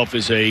myself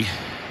as a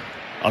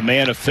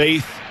man of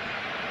faith.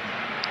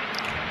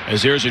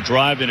 As there's a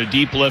drive in a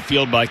deep left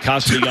field by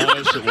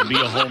Castellanos, it will be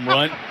a home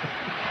run.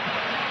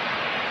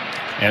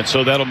 And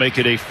so that'll make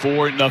it a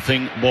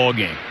 4-0 ball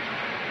game.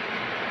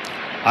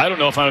 I don't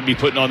know if I'm going to be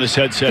putting on this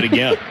headset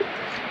again.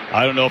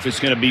 I don't know if it's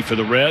going to be for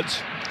the Reds.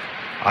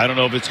 I don't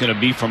know if it's going to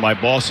be for my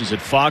bosses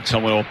at Fox. I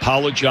want to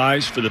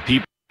apologize for the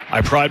people.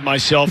 I pride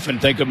myself and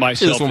think of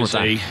myself as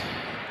a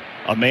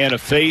man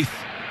of faith.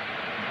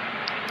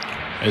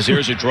 As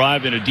there's a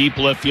drive in a deep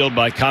left field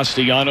by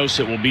Castellanos,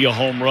 it will be a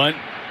home run.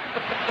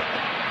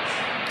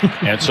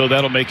 And so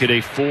that'll make it a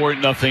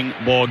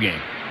 4-0 ball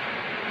game.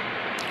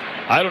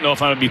 I don't know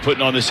if I'm going to be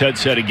putting on this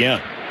headset again.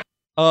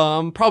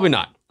 Probably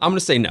not. I'm going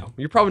to say no.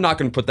 You're probably not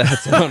going to put the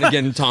headset on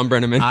again, Tom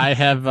Brenneman. I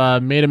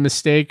have made a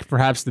mistake,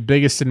 perhaps the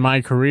biggest in my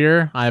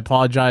career. I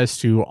apologize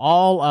to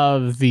all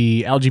of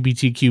the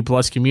LGBTQ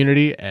plus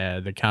community.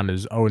 The count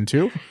is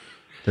 0-2.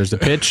 There's the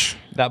pitch.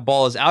 That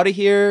ball is out of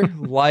here,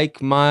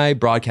 like my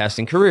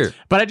broadcasting career.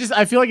 But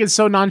I feel like it's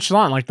so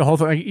nonchalant. Like the whole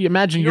thing. Like,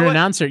 imagine you're an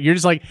announcer. You're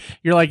like,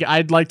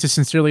 I'd like to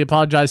sincerely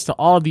apologize to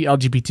all of the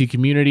LGBT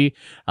community.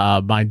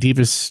 My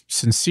deepest,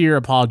 sincere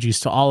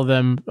apologies to all of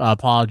them.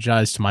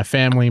 Apologize to my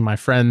family, my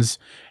friends,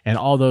 and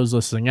all those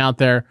listening out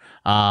there.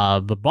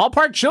 The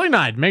Ballpark Chili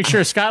Night. Make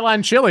sure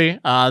Skyline Chili.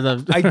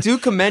 I do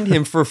commend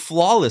him for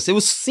flawless. It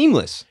was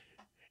seamless.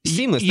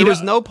 There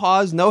was no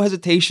pause, no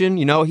hesitation.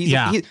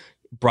 He's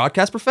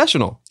broadcast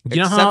professional,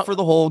 except for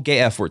the whole gay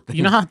F word thing.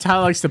 You know how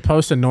Tyler likes to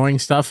post annoying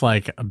stuff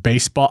like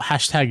 #baseball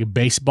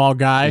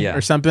guy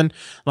or something?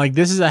 Like,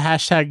 this is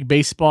a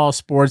 #baseball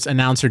sports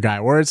announcer guy,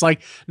 where it's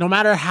like, no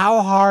matter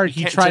how hard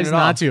he tries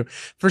not to,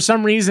 for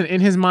some reason in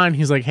his mind,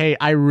 he's like, hey,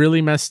 I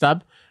really messed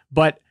up,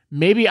 but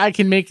maybe I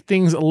can make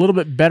things a little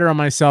bit better on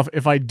myself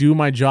if I do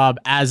my job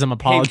as I'm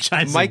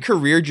apologizing. Hey, my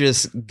career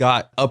just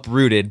got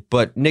uprooted,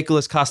 but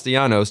Nicholas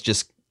Castellanos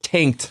just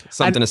tanked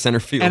something to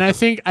center field. And I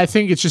think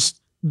it's just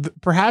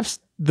perhaps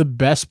the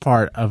best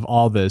part of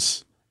all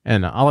this,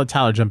 and I'll let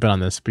Tyler jump in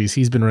on this because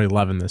he's been really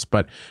loving this,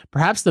 but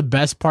perhaps the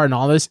best part in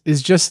all this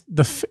is just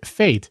the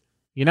fate.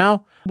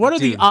 What are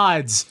the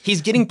odds?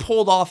 He's getting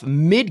pulled off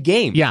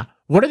mid-game. Yeah.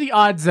 What are the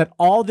odds that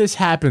all this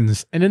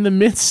happens, and in the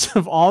midst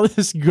of all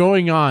this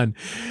going on,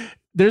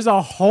 there's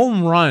a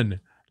home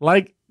run?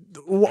 Like,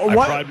 I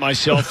pride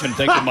myself and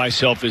think of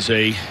myself as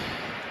a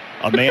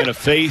man of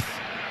faith.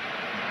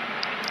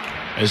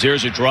 As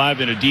there's a drive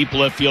in a deep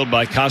left field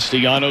by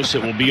Castellanos,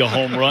 it will be a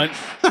home run.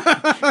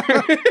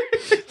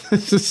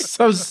 This is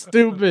so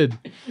stupid.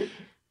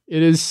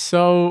 It is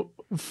so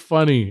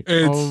funny.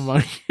 Oh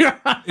my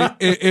God.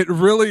 It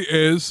really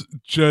is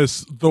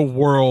just the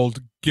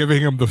world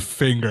giving him the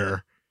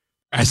finger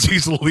as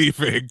he's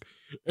leaving.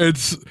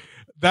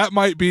 That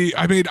might be,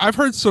 I've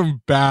heard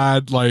some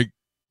bad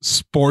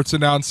sports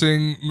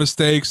announcing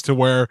mistakes to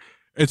where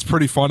it's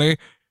pretty funny.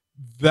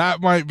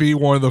 That might be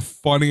one of the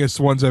funniest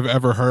ones I've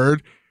ever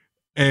heard.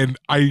 And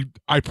I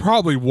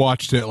probably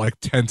watched it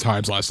 10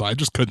 times last night. I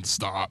just couldn't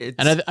stop.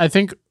 And I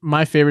think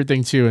my favorite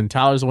thing too, and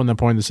Tyler's the one that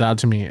pointed this out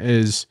to me,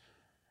 is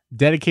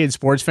dedicated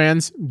sports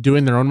fans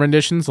doing their own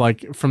renditions,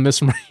 like from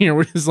this one right here,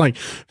 which is like,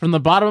 from the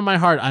bottom of my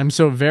heart, I'm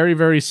so very,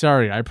 very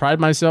sorry. I pride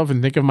myself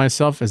and think of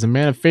myself as a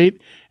man of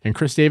fate. And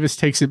Chris Davis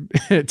takes it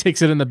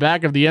in the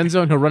back of the end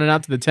zone. He'll run it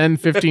out to the 10,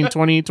 15,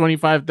 20,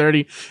 25,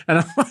 30. And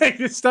I'm like,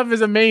 this stuff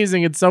is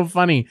amazing. It's so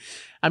funny.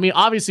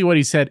 Obviously what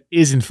he said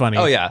isn't funny.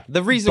 Oh yeah.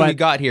 The reason we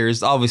got here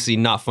is obviously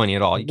not funny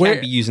at all. You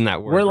can't be using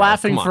that word. We're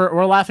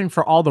laughing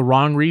for all the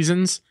wrong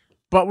reasons,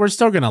 but we're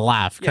still going to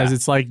laugh because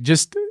it's like,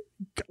 just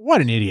what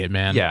an idiot,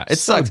 man. Yeah.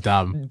 It's so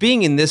dumb.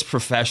 Being in this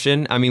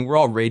profession, we're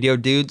all radio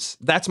dudes.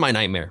 That's my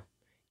nightmare.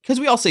 Because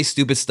we all say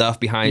stupid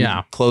stuff behind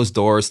closed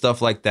doors, stuff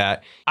like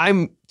that.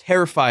 I'm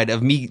terrified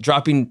of me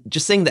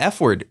just saying the F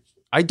word.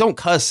 I don't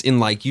cuss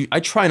I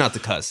try not to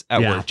cuss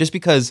at work just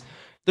because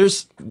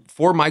there's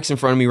 4 mics in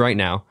front of me right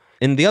now.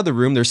 In the other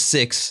room, there's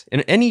 6.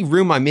 In any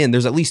room I'm in,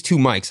 there's at least 2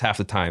 mics half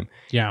the time.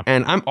 Yeah.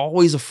 And I'm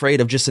always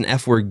afraid of just an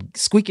F word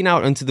squeaking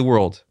out into the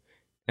world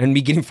and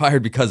me getting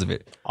fired because of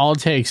it. All it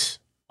takes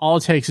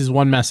is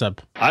one mess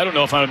up. I don't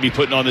know if I'm going to be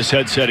putting on this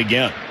headset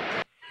again.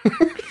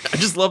 I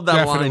just love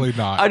that line. Definitely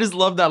not. I just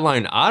love that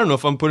line. I don't know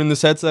if I'm putting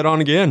this headset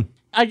on again.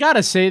 I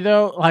gotta say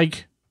though,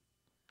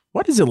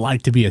 what is it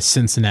like to be a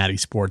Cincinnati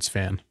sports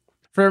fan?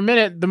 For a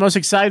minute, the most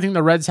exciting thing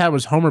the Reds had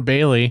was Homer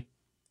Bailey.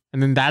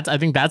 And then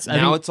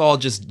it's all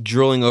just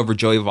drilling over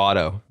Joey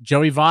Votto.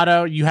 Joey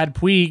Votto, you had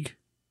Puig,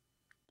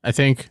 I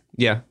think.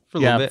 Yeah, for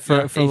a little bit.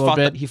 For a little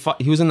bit.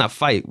 He was in that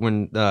fight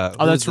when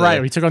that's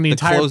right. He took on the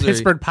entire closer,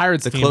 Pittsburgh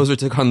Pirates team. The closer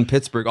took on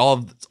Pittsburgh,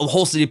 the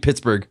whole city of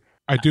Pittsburgh.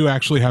 I do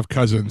actually have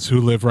cousins who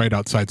live right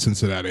outside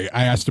Cincinnati.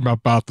 I asked them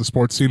about the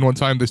sports scene one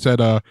time. They said,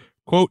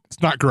 quote,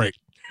 "It's not great."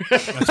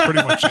 That's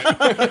pretty much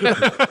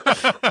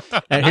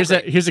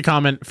it. Here's a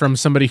comment from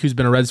somebody who's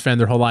been a Reds fan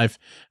their whole life.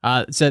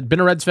 It said,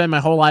 been a Reds fan my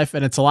whole life,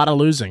 and it's a lot of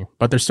losing,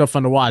 but they're still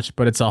fun to watch,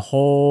 but it's a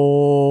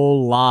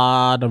whole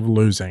lot of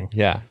losing.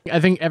 Yeah. I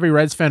think every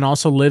Reds fan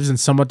also lives in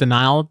somewhat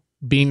denial,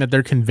 being that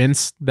they're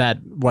convinced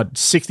that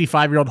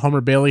 65-year-old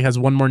Homer Bailey has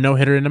one more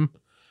no-hitter in him.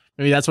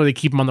 Maybe that's why they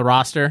keep him on the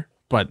roster.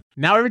 But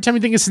now every time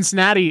you think of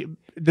Cincinnati,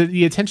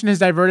 the attention has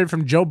diverted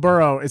from Joe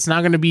Burrow. It's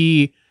not going to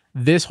be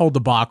this whole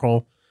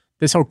debacle,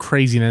 this whole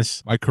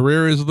craziness. My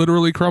career is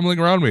literally crumbling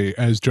around me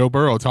as Joe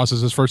Burrow tosses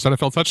his first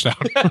NFL touchdown.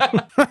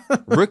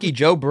 Rookie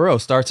Joe Burrow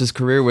starts his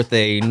career with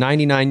a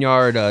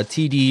 99-yard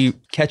TD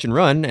catch and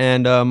run,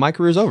 and my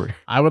career's over.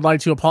 I would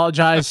like to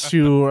apologize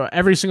to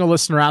every single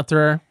listener out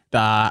there.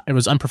 It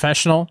was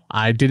unprofessional.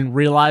 I didn't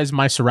realize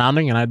my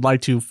surrounding, and I'd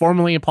like to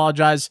formally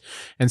apologize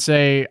and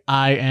say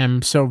I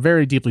am so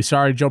very deeply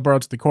sorry. Joe Burrow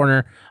to the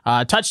corner.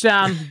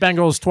 Touchdown,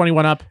 Bengals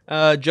 21 up.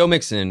 Joe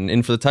Mixon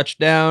in for the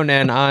touchdown,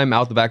 and I'm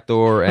out the back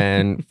door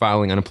and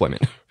filing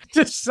unemployment.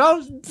 Just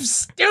so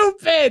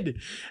stupid.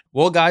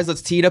 Well, guys,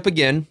 let's tee it up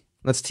again.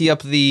 Let's tee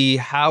up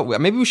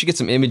maybe we should get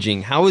some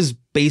imaging. How is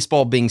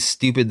baseball being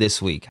stupid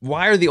this week?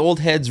 Why are the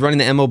old heads running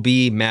the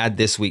MLB mad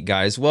this week,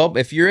 guys? Well,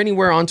 if you're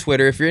anywhere on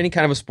Twitter, if you're any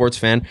kind of a sports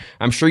fan,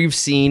 I'm sure you've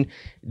seen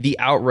the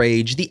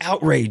outrage,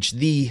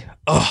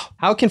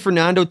 how can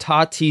Fernando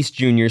Tatis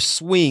Jr.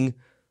 swing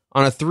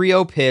on a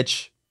 3-0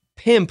 pitch,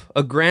 pimp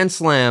a grand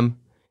slam,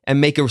 and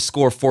make a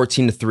score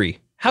 14-3?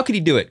 How could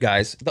he do it,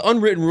 guys? The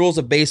unwritten rules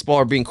of baseball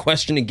are being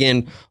questioned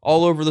again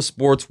all over the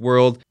sports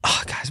world.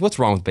 Oh, guys, what's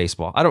wrong with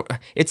baseball?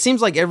 It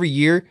seems like every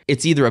year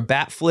it's either a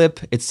bat flip,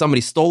 it's somebody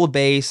stole a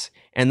base,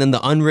 and then the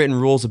unwritten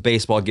rules of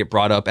baseball get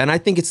brought up. And I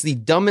think it's the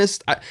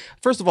dumbest.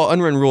 First of all,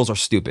 unwritten rules are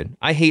stupid.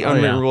 I hate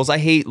unwritten rules. I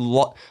hate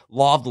law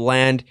of the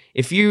land.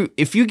 If you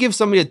give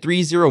somebody a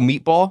 3-0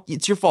 meatball,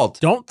 it's your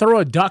fault. Don't throw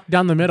a duck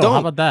down the middle.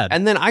 How about that?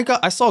 And then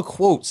I saw a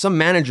quote, some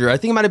manager, I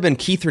think it might have been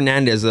Keith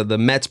Hernandez, the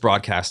Mets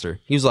broadcaster.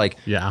 He was like,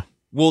 yeah.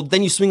 Well,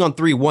 then you swing on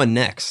 3-1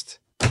 next.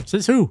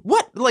 Says who?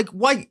 What? Like,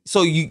 why?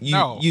 So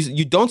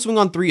you don't swing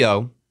on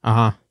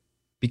 3-0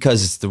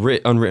 because it's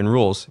the unwritten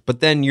rules, but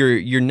then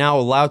you're now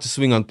allowed to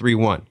swing on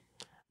 3-1.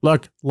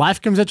 Look,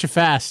 life comes at you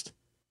fast.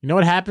 You know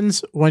what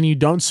happens when you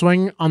don't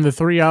swing on the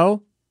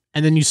 3-0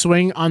 and then you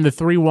swing on the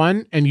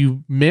 3-1 and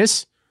you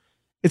miss?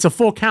 It's a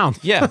full count.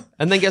 Yeah,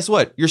 and then guess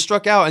what? You're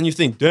struck out and you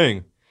think,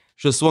 dang,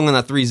 should have swung on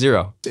that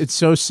 3-0. It's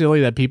so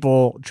silly that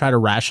people try to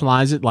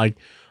rationalize it. Like,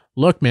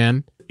 look,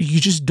 man, you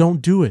just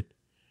don't do it.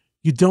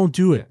 You don't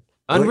do it.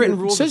 Unwritten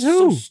rules are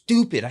so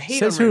stupid. I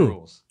hate unwritten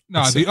rules.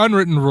 No, the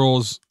unwritten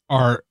rules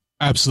are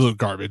absolute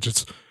garbage.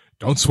 It's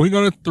don't swing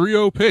on a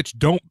 3-0 pitch.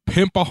 Don't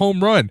pimp a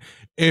home run.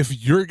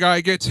 If your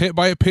guy gets hit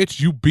by a pitch,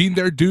 you beam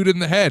their dude in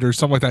the head or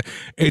something like that.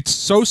 It's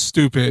so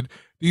stupid.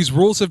 These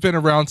rules have been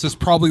around since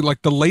probably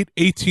like the late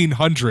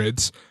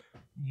 1800s.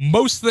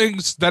 Most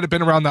things that have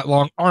been around that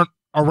long aren't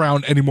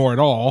around anymore at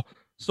all.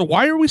 So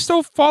why are we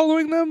still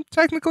following them?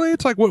 Technically,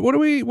 it's like what are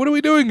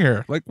we doing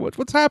here? Like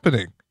what's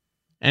happening?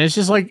 And it's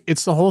just like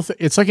it's the whole thing.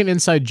 It's like an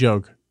inside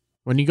joke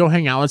when you go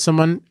hang out with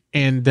someone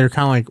and they're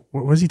kind of like,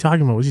 "What is he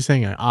talking about? What's he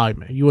saying?"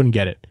 You wouldn't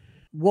get it.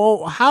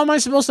 Well, how am I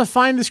supposed to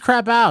find this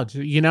crap out?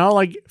 You know,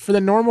 like for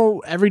the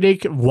normal everyday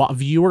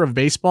viewer of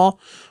baseball,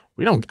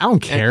 I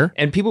don't care.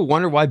 And people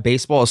wonder why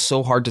baseball is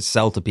so hard to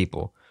sell to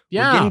people.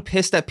 Yeah, we're getting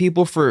pissed at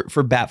people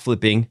for bat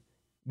flipping.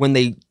 When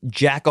they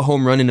jack a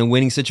home run in a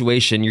winning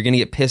situation, you're going to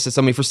get pissed at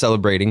somebody for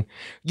celebrating.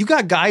 You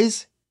got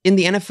guys in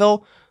the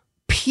NFL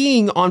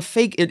peeing on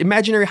fake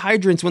imaginary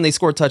hydrants when they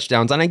score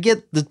touchdowns. And I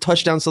get the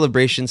touchdown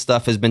celebration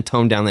stuff has been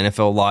toned down in the NFL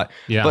a lot.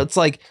 Yeah. But it's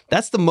like,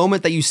 that's the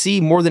moment that you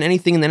see more than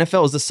anything in the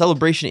NFL is the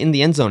celebration in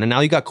the end zone. And now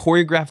you got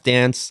choreographed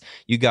dance,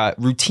 you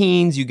got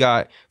routines, you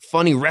got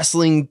funny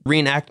wrestling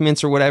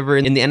reenactments or whatever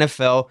in the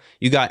NFL.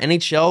 You got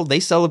NHL, they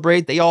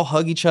celebrate, they all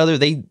hug each other,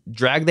 they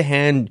drag the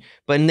hand.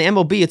 But in the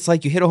MLB, it's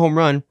like you hit a home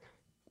run,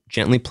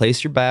 gently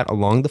place your bat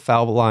along the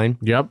foul line.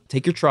 Yep.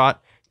 Take your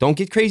trot. Don't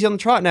get crazy on the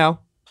trot now,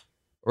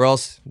 or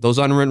else those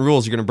unwritten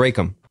rules, you're going to break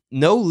them.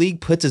 No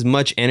league puts as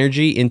much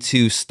energy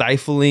into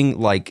stifling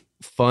like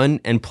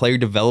fun and player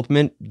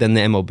development than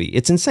the MLB.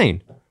 It's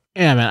insane.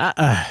 Yeah, man.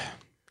 I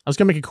was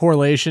going to make a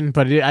correlation,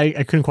 but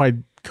I couldn't quite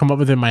come up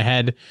with it in my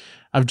head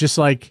of just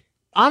like,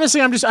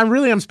 honestly,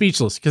 I'm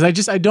speechless because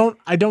I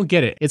don't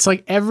get it. It's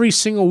like every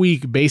single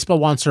week baseball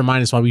wants to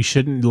remind us why we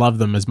shouldn't love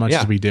them as much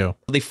as we do.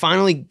 They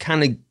finally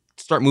kind of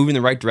start moving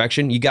in the right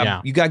direction. You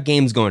got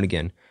games going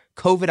again.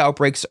 COVID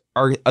outbreaks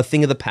are a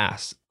thing of the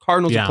past.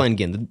 Cardinals are playing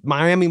again. The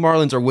Miami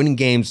Marlins are winning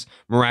games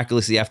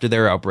miraculously after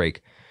their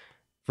outbreak.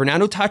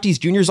 Fernando Tatis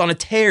Jr. is on a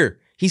tear.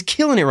 He's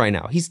killing it right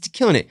now. He's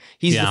killing it.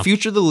 He's the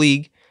future of the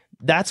league.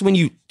 That's when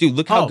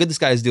look how good this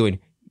guy is doing.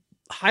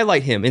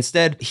 Highlight him.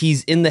 Instead,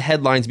 he's in the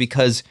headlines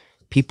because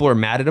people are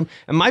mad at him.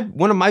 And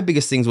one of my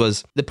biggest things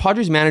was the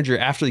Padres manager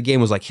after the game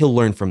was like, he'll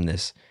learn from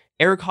this.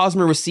 Eric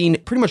Hosmer was seen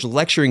pretty much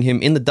lecturing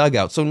him in the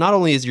dugout. So not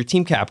only is your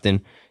team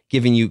captain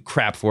giving you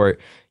crap for it,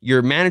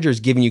 your manager's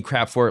giving you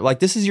crap for it. Like,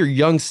 this is your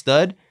young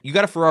stud. You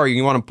got a Ferrari,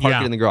 you want to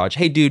park it in the garage.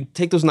 Hey, dude,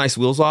 take those nice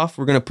wheels off.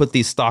 We're going to put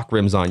these stock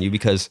rims on you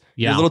because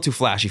you're a little too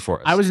flashy for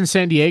us. I was in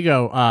San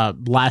Diego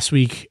last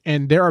week,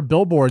 and there are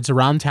billboards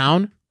around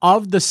town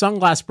of the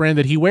sunglass brand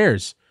that he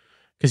wears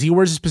because he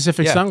wears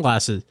specific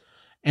sunglasses.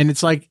 And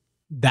it's like,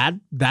 that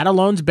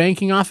alone's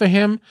banking off of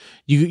him.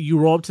 You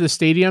roll up to the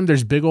stadium,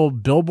 there's big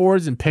old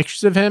billboards and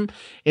pictures of him.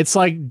 It's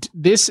like,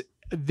 this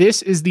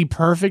is the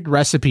perfect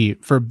recipe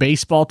for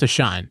baseball to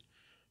shine.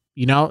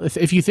 You know,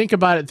 if you think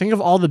about it, think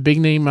of all the big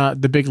name,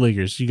 the big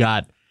leaguers. You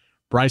got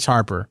Bryce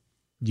Harper,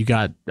 you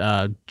got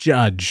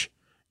Judge,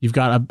 you've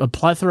got a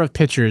plethora of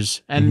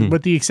pitchers, and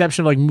with the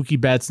exception of like Mookie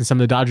Betts and some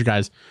of the Dodger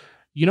guys,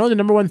 you know the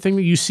number one thing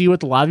that you see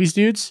with a lot of these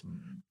dudes,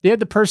 they have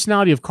the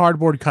personality of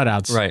cardboard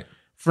cutouts. Right.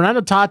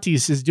 Fernando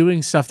Tatis is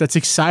doing stuff that's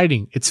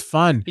exciting. It's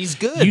fun. He's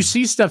good. You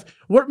see stuff.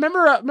 What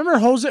remember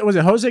Jose? Was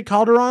it Jose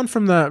Calderon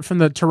from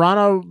the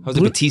Toronto?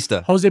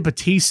 Batista. Jose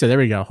Batista. There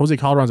we go. Jose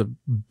Calderon's a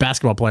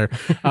basketball player.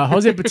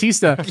 Jose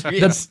Batista.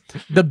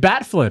 The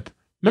bat flip.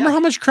 Remember how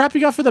much crap he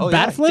got for the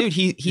bat flip? Dude,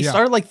 he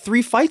started like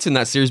 3 fights in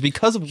that series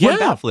because of one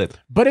bat flip.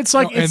 But it's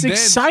like it's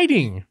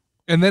exciting.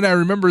 And then I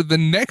remember the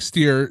next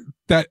year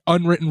that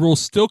unwritten rule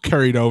still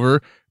carried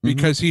over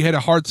because he hit a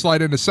hard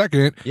slide in a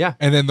second. Yeah.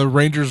 And then the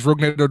Rangers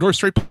Rougned Odor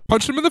straight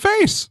punched him in the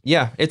face.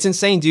 Yeah, it's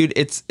insane, dude.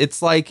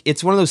 It's like,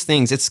 it's one of those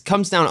things. It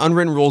comes down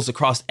unwritten rules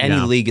across any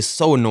league is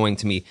so annoying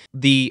to me.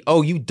 You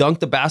dunked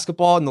the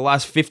basketball in the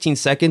last 15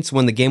 seconds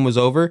when the game was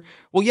over.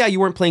 Well, yeah, you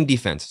weren't playing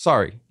defense.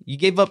 Sorry. You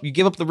gave up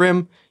the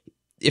rim.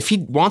 If he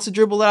wants to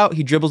dribble it out,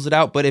 he dribbles it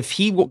out. But if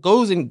he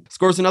goes and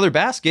scores another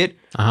basket,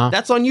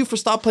 that's on you for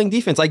stop playing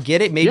defense. I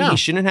get it. Maybe he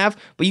shouldn't have,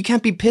 but you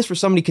can't be pissed for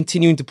somebody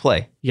continuing to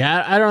play.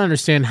 Yeah, I don't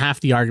understand half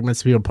the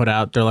arguments people put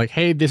out. They're like,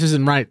 hey, this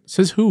isn't right.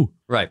 Says who?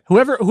 Right.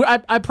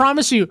 I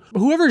promise you,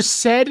 whoever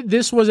said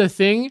this was a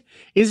thing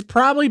is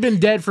probably been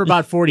dead for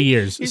about 40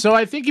 years. So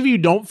I think if you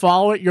don't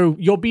follow it,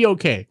 you'll be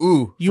okay.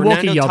 Ooh, you won't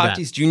get Fernando yelled at.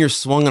 Tatis Jr.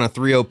 swung on a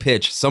 3-0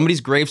 pitch.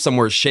 Somebody's grave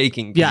somewhere is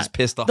shaking because he's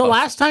pissed off. The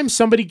last time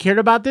somebody cared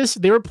about this,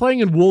 they were playing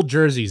in wool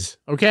jerseys,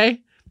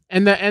 okay?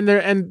 And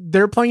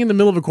they're playing in the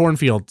middle of a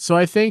cornfield. So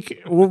I think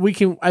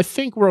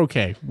we're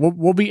okay.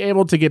 We'll be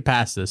able to get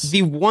past this.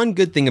 The one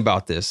good thing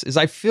about this is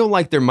I feel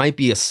like there might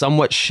be a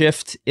somewhat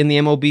shift in the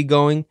MLB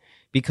going,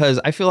 because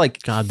I feel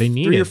like they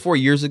need 3 or 4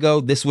 years ago,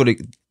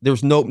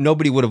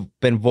 nobody would have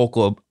been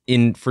vocal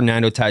in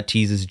Fernando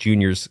Tatis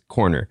Jr.'s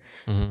corner,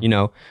 you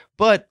know.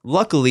 But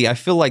luckily, I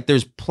feel like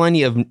there's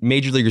plenty of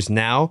major leaguers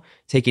now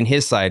taking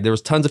his side. There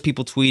was tons of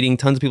people tweeting,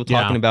 tons of people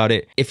talking about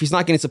it. If he's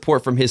not getting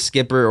support from his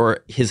skipper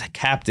or his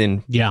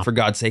captain, for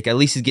God's sake, at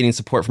least he's getting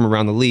support from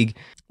around the league.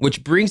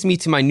 Which brings me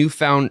to my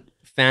newfound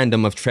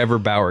fandom of Trevor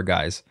Bauer,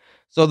 guys.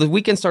 So the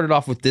weekend started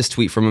off with this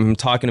tweet from him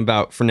talking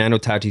about Fernando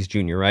Tatis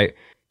Jr., right?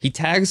 He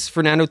tags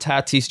Fernando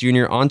Tatis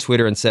Jr. on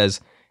Twitter and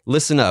says,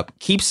 "Listen up.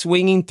 Keep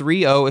swinging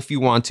 3-0 if you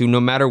want to, no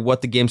matter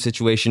what the game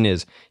situation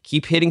is.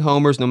 Keep hitting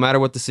homers no matter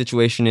what the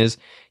situation is.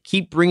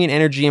 Keep bringing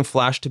energy and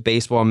flash to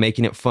baseball and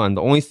making it fun.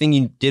 The only thing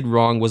you did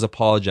wrong was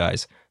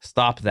apologize.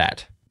 Stop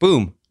that."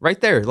 Boom.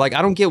 Right there. Like,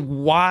 I don't get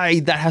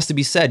why that has to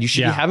be said. You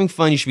should be having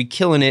fun. You should be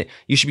killing it.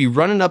 You should be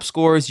running up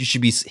scores. You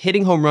should be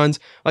hitting home runs.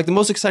 Like, the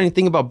most exciting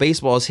thing about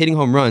baseball is hitting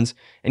home runs,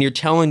 and you're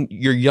telling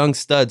your young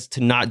studs to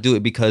not do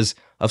it because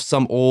of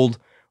some old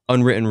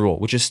unwritten rule,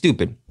 which is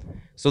stupid.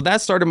 So that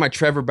started my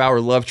Trevor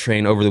Bauer love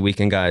train over the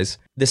weekend, guys.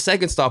 The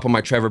second stop on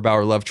my Trevor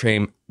Bauer love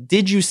train,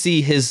 did you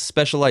see his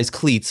Specialized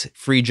cleats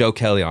free Joe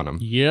Kelly on him?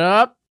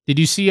 Yep. Did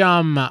you see,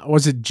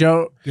 was it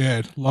Joe?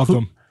 Yeah, loved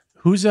him.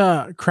 Who was it?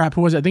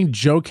 I think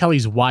Joe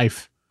Kelly's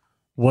wife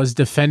was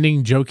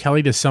defending Joe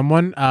Kelly to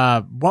someone.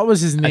 What was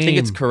his name? I think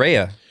it's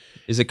Correa.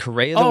 Is it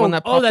Correa the one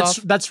that popped off?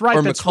 That's right.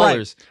 Or that's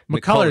McCullers.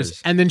 Right.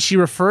 McCullers. And then she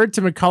referred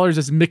to McCullers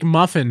as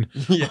McMuffin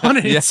on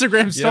an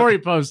Instagram story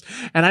post.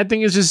 And I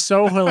think it's just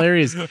so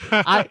hilarious.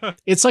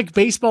 It's like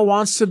baseball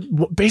wants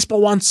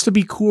to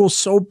be cool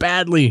so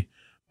badly.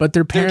 But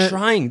their parents,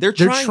 They're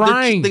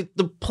trying.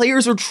 The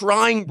players are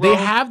trying, bro. They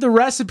have the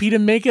recipe to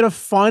make it a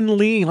fun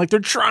league. Like, they're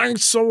trying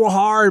so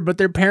hard, but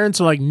their parents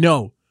are like,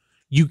 no,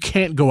 you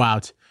can't go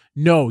out.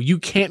 No, you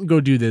can't go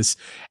do this.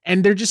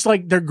 And they're just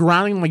like, they're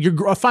grounding, like,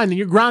 you're fine, then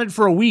you're grounded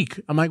for a week.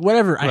 I'm like,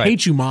 whatever. I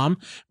hate you, mom.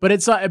 But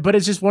it's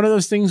just one of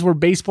those things where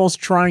baseball's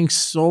trying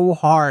so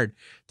hard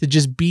to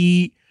just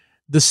be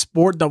the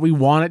sport that we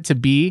want it to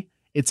be.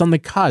 It's on the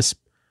cusp,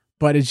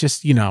 but it's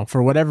just,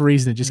 for whatever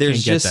reason, it just can't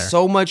get there. There's just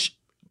so much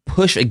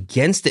push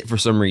against it for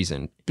some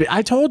reason. But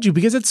I told you,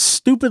 because that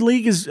stupid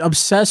league is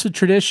obsessed with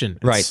tradition.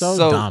 It's right.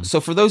 So dumb. So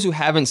for those who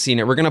haven't seen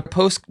it, we're going to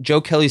post Joe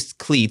Kelly's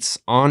cleats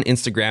on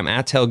Instagram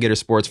at Tailgater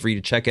Sports for you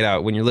to check it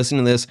out. When you're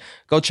listening to this,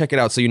 go check it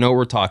out so you know what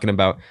we're talking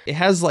about. It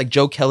has like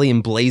Joe Kelly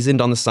emblazoned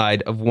on the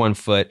side of one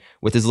foot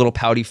with his little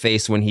pouty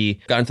face when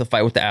he got into the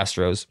fight with the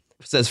Astros.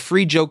 It says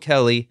 "Free Joe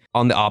Kelly"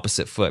 on the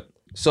opposite foot.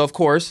 So, of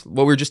course,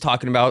 what we were just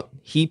talking about,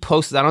 he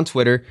posted that on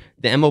Twitter.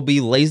 The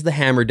MLB lays the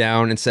hammer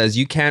down and says,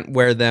 you can't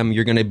wear them.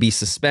 You're going to be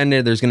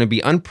suspended. There's going to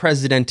be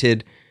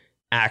unprecedented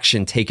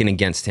action taken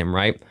against him,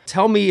 right?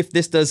 Tell me if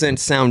this doesn't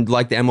sound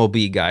like the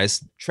MLB,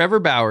 guys. Trevor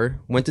Bauer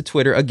went to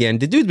Twitter again.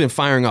 The dude's been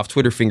firing off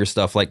Twitter finger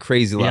stuff like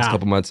crazy the last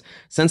couple months.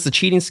 Since the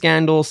cheating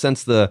scandal,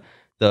 since the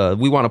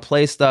we want to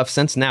play stuff,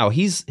 since now,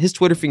 his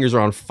Twitter fingers are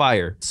on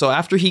fire. So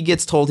after he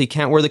gets told he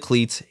can't wear the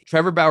cleats,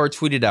 Trevor Bauer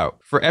tweeted out,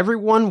 "For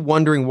everyone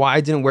wondering why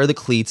I didn't wear the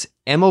cleats,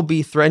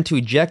 MLB threatened to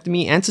eject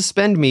me and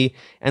suspend me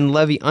and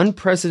levy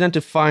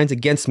unprecedented fines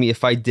against me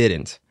if I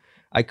didn't.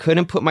 I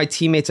couldn't put my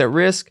teammates at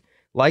risk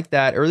like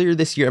that. Earlier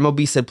this year,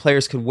 MLB said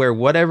players could wear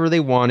whatever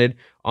they wanted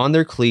on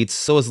their cleats,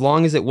 so as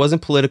long as it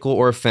wasn't political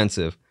or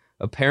offensive.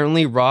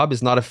 Apparently, Rob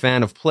is not a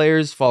fan of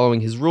players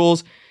following his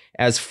rules,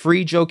 as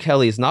Free Joe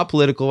Kelly is not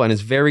political and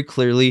is very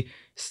clearly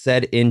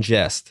said in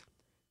jest.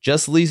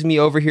 Just leaves me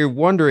over here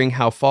wondering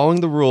how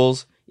following the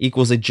rules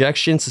equals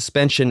ejection,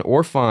 suspension,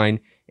 or fine,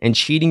 and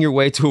cheating your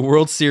way to a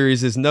World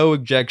Series is no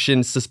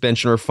ejection,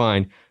 suspension, or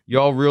fine.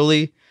 Y'all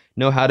really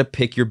know how to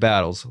pick your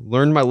battles.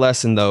 Learned my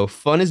lesson, though.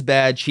 Fun is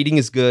bad, cheating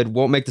is good,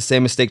 won't make the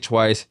same mistake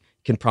twice.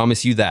 Can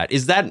promise you that."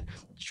 Is that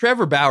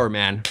Trevor Bauer,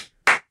 man?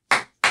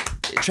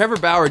 Trevor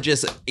Bauer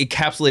just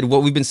encapsulated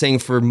what we've been saying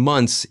for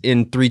months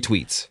in 3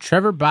 tweets.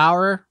 Trevor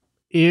Bauer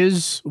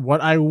is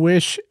what I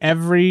wish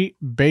every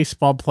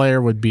baseball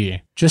player would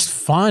be. Just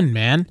fun,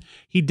 man.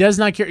 He does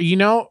not care. You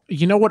know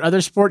what other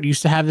sport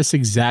used to have this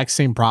exact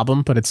same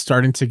problem, but it's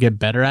starting to get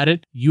better at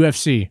it?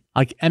 UFC.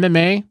 Like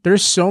MMA,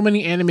 there's so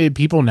many animated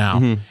people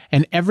now,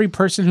 and every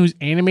person who's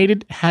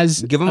animated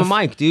has... Give them a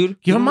mic,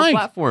 dude. Give them a mic.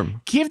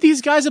 Platform. Give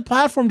these guys a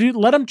platform, dude.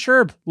 Let them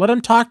chirp. Let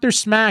them talk their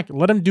smack.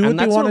 Let them do what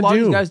they want to do. That's what a lot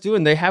of these guys do,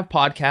 and they have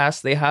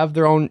podcasts. They have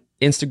their own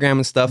Instagram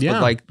and stuff, Yeah.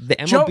 but like the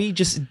MLB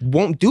just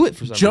won't do it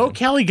for some Joe reason.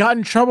 Kelly got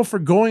in trouble for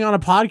going on a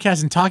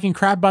podcast and talking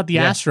crap about the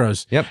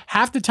Astros. Yep.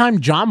 Half the time,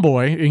 John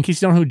Boy, in case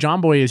you don't know who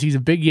John Boy is, he's a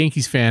big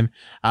Yankees fan.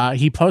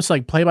 He posts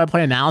like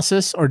play-by-play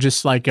analysis, or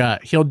just like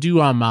he'll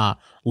do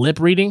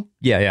lip reading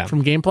Yeah.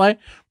 from gameplay.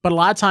 But a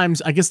lot of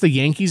times, I guess the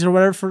Yankees or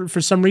whatever,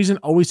 for some reason,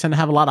 always tend to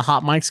have a lot of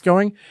hot mics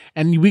going,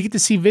 and we get to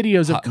see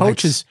videos of Hot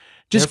coaches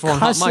just Careful on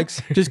hot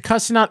mics. just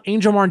cussing out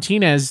Angel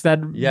Martinez,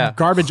 that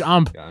garbage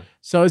ump. God.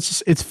 So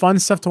it's fun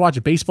stuff to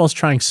watch. Baseball's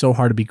trying so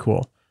hard to be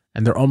cool,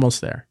 and they're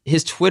almost there.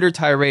 His Twitter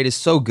tirade is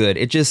so good.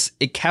 It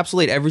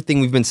encapsulates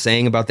everything we've been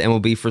saying about the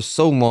MLB for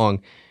so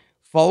long.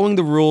 Following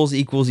the rules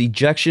equals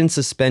ejection,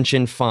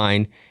 suspension,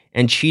 fine,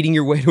 and cheating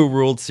your way to a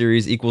World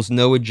Series equals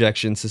no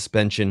ejection,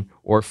 suspension,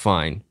 or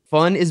fine.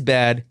 Fun is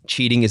bad,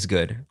 cheating is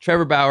good.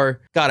 Trevor Bauer,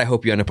 God, I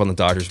hope you end up on the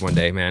Dodgers one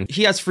day, man.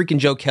 He has freaking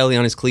Joe Kelly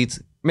on his cleats.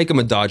 Make him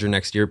a Dodger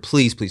next year.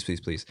 Please, please, please,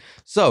 please.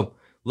 So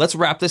let's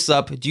wrap this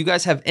up. Do you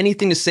guys have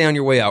anything to say on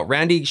your way out?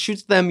 Randy,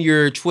 shoot them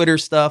your Twitter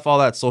stuff, all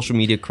that social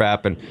media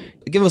crap, and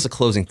give us a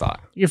closing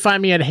thought. You can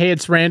find me at Hey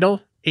It's Randall,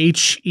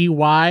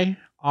 HeyRandal.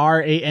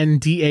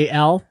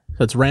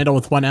 So it's Randall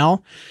with one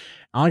L.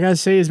 All I gotta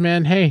say is,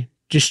 man, hey,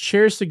 just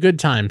cheers to good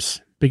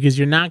times, because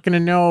you're not gonna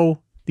know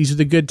these are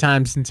the good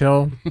times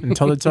until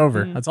it's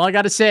over. That's all I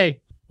gotta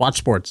say. Watch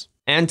sports.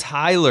 And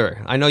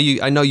Tyler, I know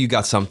you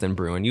got something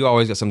brewing. You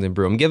always got something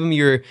brewing. Give them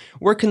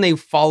where can they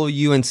follow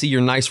you and see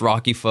your nice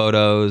Rocky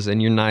photos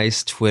and your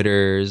nice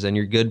Twitters and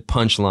your good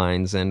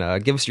punchlines,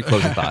 and give us your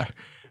closing thought.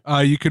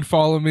 You can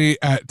follow me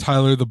at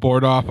Tyler the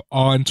Board Op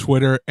on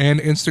Twitter and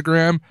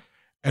Instagram.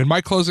 And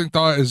my closing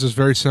thought is just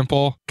very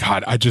simple.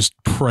 God, I just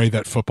pray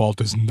that football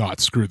does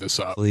not screw this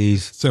up.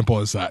 Please. Simple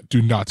as that.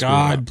 Do not screw it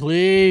up. God,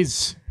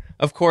 please.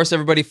 Of course,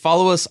 everybody,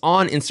 follow us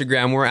on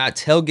Instagram. We're at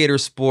Tailgater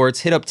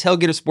Sports. Hit up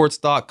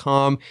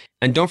tailgatersports.com.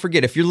 And don't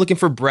forget, if you're looking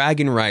for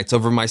bragging rights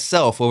over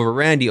myself, over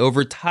Randy,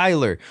 over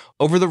Tyler,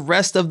 over the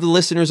rest of the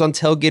listeners on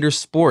Tailgater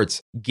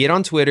Sports, get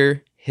on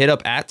Twitter, hit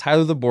up at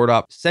Tyler the Board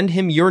Op. Send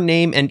him your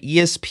name and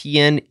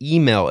ESPN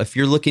email if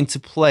you're looking to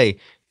play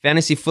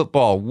fantasy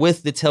football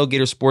with the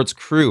Tailgater Sports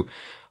crew.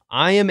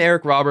 I am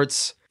Eric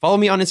Roberts. Follow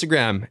me on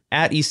Instagram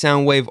at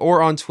eSoundwave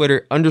or on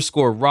Twitter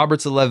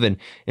 _Roberts11.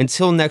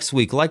 Until next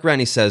week, like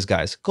Randy says,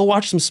 guys, go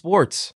watch some sports.